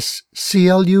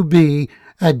 LOUSCLUB,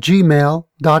 at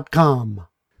gmail.com.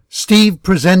 Steve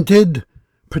presented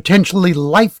potentially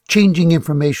life-changing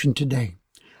information today.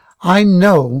 I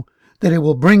know that it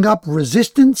will bring up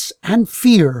resistance and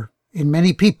fear in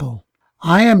many people.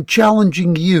 I am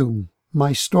challenging you,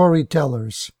 my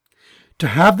storytellers, to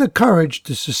have the courage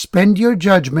to suspend your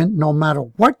judgment no matter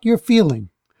what you're feeling.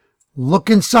 Look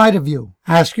inside of you.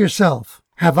 Ask yourself,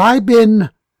 have I been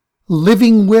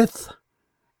living with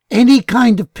any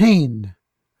kind of pain,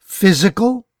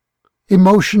 physical,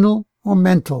 emotional, or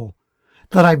mental,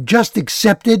 that I've just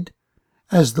accepted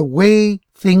as the way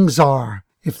things are?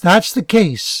 If that's the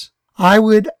case, I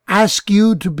would ask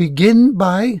you to begin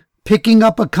by picking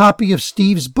up a copy of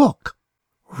Steve's book.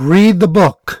 Read the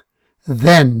book.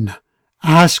 Then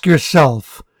ask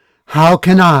yourself, how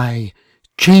can I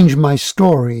change my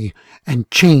story and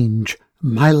change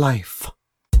my life?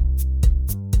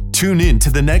 Tune in to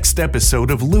the next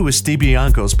episode of Louis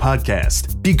DiBianco's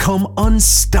podcast. Become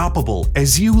unstoppable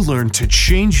as you learn to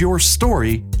change your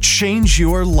story, change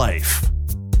your life.